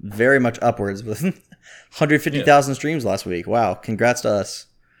 trending very much upwards with 150,000 streams last week. Wow! Congrats to us.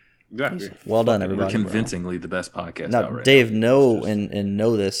 Exactly. Well done, We're everybody. convincingly the best podcast Now, out right Dave, now. know and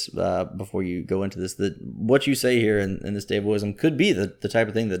know this before you go into this, that what you say here in this Daveism could be the type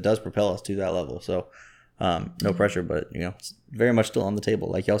of thing that does propel us to that level. So, no pressure, but it's very much still on the table.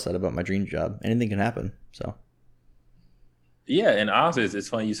 Like y'all said about my dream job, anything can happen. So, Yeah, and honestly, it's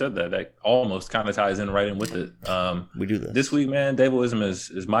funny you said that. That almost kind of ties in right in with it. we do this. This week, man, Daveism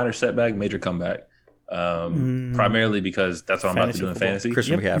is minor setback, major comeback. Primarily because that's what I'm about to do in fantasy.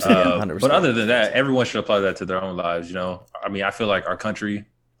 Christian McCaffrey, yeah, 100%. But other than that, everyone should apply that to their own lives. I mean, I feel like our country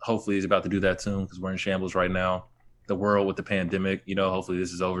hopefully is about to do that soon because we're in shambles right now. The world with the pandemic, hopefully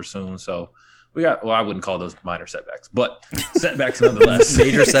this is over soon. So I wouldn't call those minor setbacks, but setbacks nonetheless.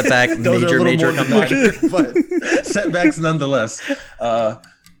 Major setback, Those are a major little more comeback. than minor, but setbacks nonetheless.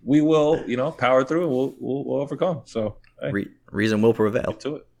 We will, power through and we'll overcome. So hey, Reason will prevail. get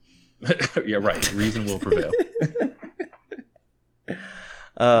to it. Yeah, right. Reason will prevail.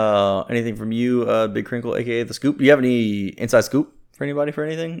 Anything from you, Big Crinkle, aka the Scoop? Do you have any inside scoop for anybody for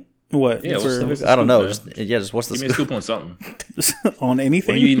anything? What? Yeah, what's the I don't know. scoop, Just what's the Give me a scoop? scoop on something. On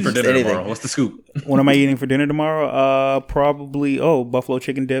anything? What are you eating for dinner anything. tomorrow? What's the scoop? What am I eating for dinner tomorrow? Probably buffalo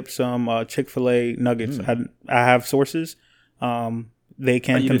chicken dip, some Chick-fil-A nuggets. I have sources. They Oh,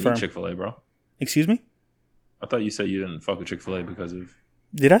 can you confirm. didn't eat Chick-fil-A, bro. Excuse me? I thought you said you didn't fuck with Chick-fil-A because of...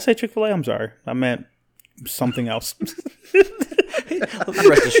 Did I say Chick-fil-A? I'm sorry. I meant something else.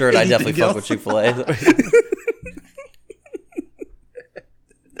 Rest assured, I definitely fuck with Chick-fil-A.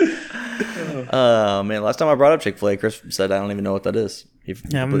 Man, last time I brought up Chick-fil-A, Chris said I don't even know what that is.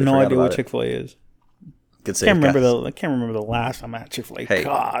 I have no idea what Chick-fil-A is. Good save. I can't remember the last time I had Chick-fil-A. Hey.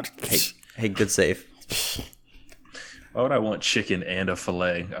 God. Hey, good save. Why would I want chicken and a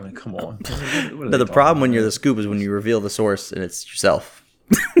fillet? I mean, come on. But the problem when you're the Scoop is when you reveal the source and it's yourself.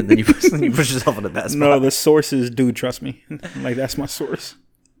 And then you push yourself in the bad spot. No, the source is dude, trust me. Like, that's my source.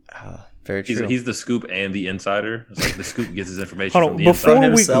 Very true. He's the scoop and the insider. It's like the scoop gets his information Hold from on, the before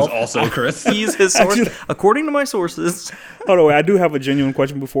insider. we- Himself, also Chris. He's his source. According to my sources. Hold on, wait, I do have a genuine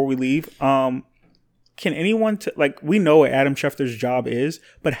question before we leave. Can anyone, we know what Adam Schefter's job is,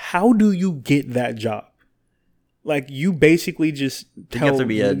 but how do you get that job? Like, you basically just You have to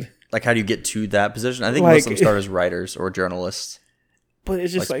be how do you get to that position? I think most of them start as writers or journalists. But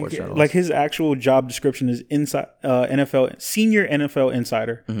it's just sports journalist. like his actual job description is inside senior NFL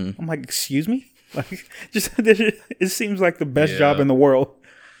insider. Mm-hmm. I'm like, excuse me, like it seems like the best job in the world.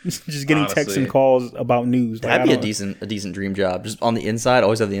 Just getting texts Honestly. and calls about news. That'd be a decent dream job. Just on the inside,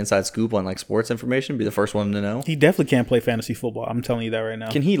 always have the inside scoop on sports information. Be the first one to know. He definitely can't play fantasy football. I'm telling you that right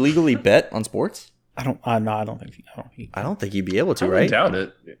now. Can he legally bet on sports? I don't think. I don't think he'd be able to, I right? doubt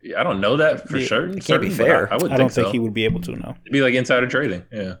it. I don't know that for sure. It can't be fair. I would I don't think think so. he would be able to. No. It'd be like insider trading.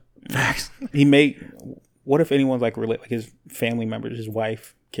 Yeah. Facts. He may. What if anyone's like his family members, his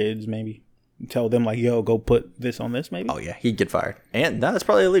wife, kids, maybe tell them like, "Yo, go put this on this." Maybe. Oh yeah, he'd get fired, and that's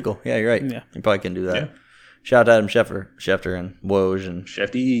probably illegal. Yeah, you're right. Yeah. You probably can do that. Yeah. Shout out to Adam Schefter and Woj and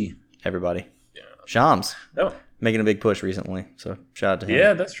Shefty. everybody. Shams. That making a big push recently. So shout out to him.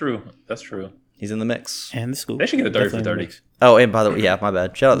 Yeah, that's true. That's true. He's in the mix. And the Scoop. They should get a 30 for Definitely in the 30. mix. Oh, and by the way, yeah, my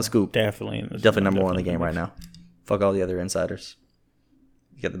bad. Shout out the Scoop. Definitely in the Definitely number one in the definitely game right now. Fuck all the other insiders.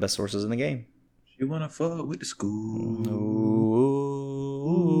 You got the best sources in the game. You wanna fuck with the school?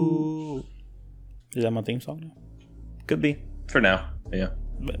 Ooh. Is that my theme song now? Could be. For now, yeah.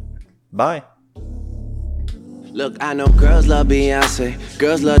 But Bye. Look, I know girls love Beyonce.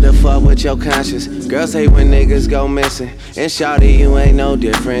 Girls love to fuck with your conscience. Girls hate when niggas go missing. And shawty, you ain't no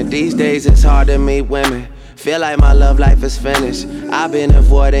different. These days it's hard to meet women. Feel like my love life is finished. I've been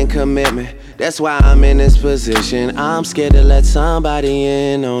avoiding commitment. That's why I'm in this position. I'm scared to let somebody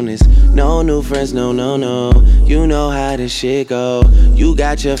in on this. No new friends, no, no, no. You know how this shit go. You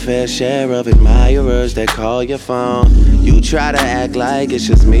got your fair share of admirers that call your phone. You try to act like it's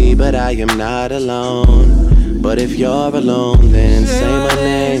just me, but I am not alone. But if you're alone, then say my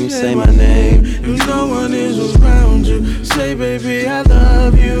name, say my name. If no one is around you, say baby I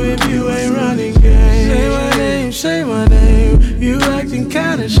love you if you ain't running game. Say my name, say my name. You acting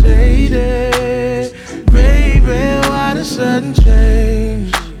kinda shady, baby. Why the sudden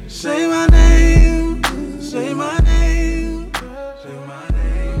change? Say my name, say my name, say my name.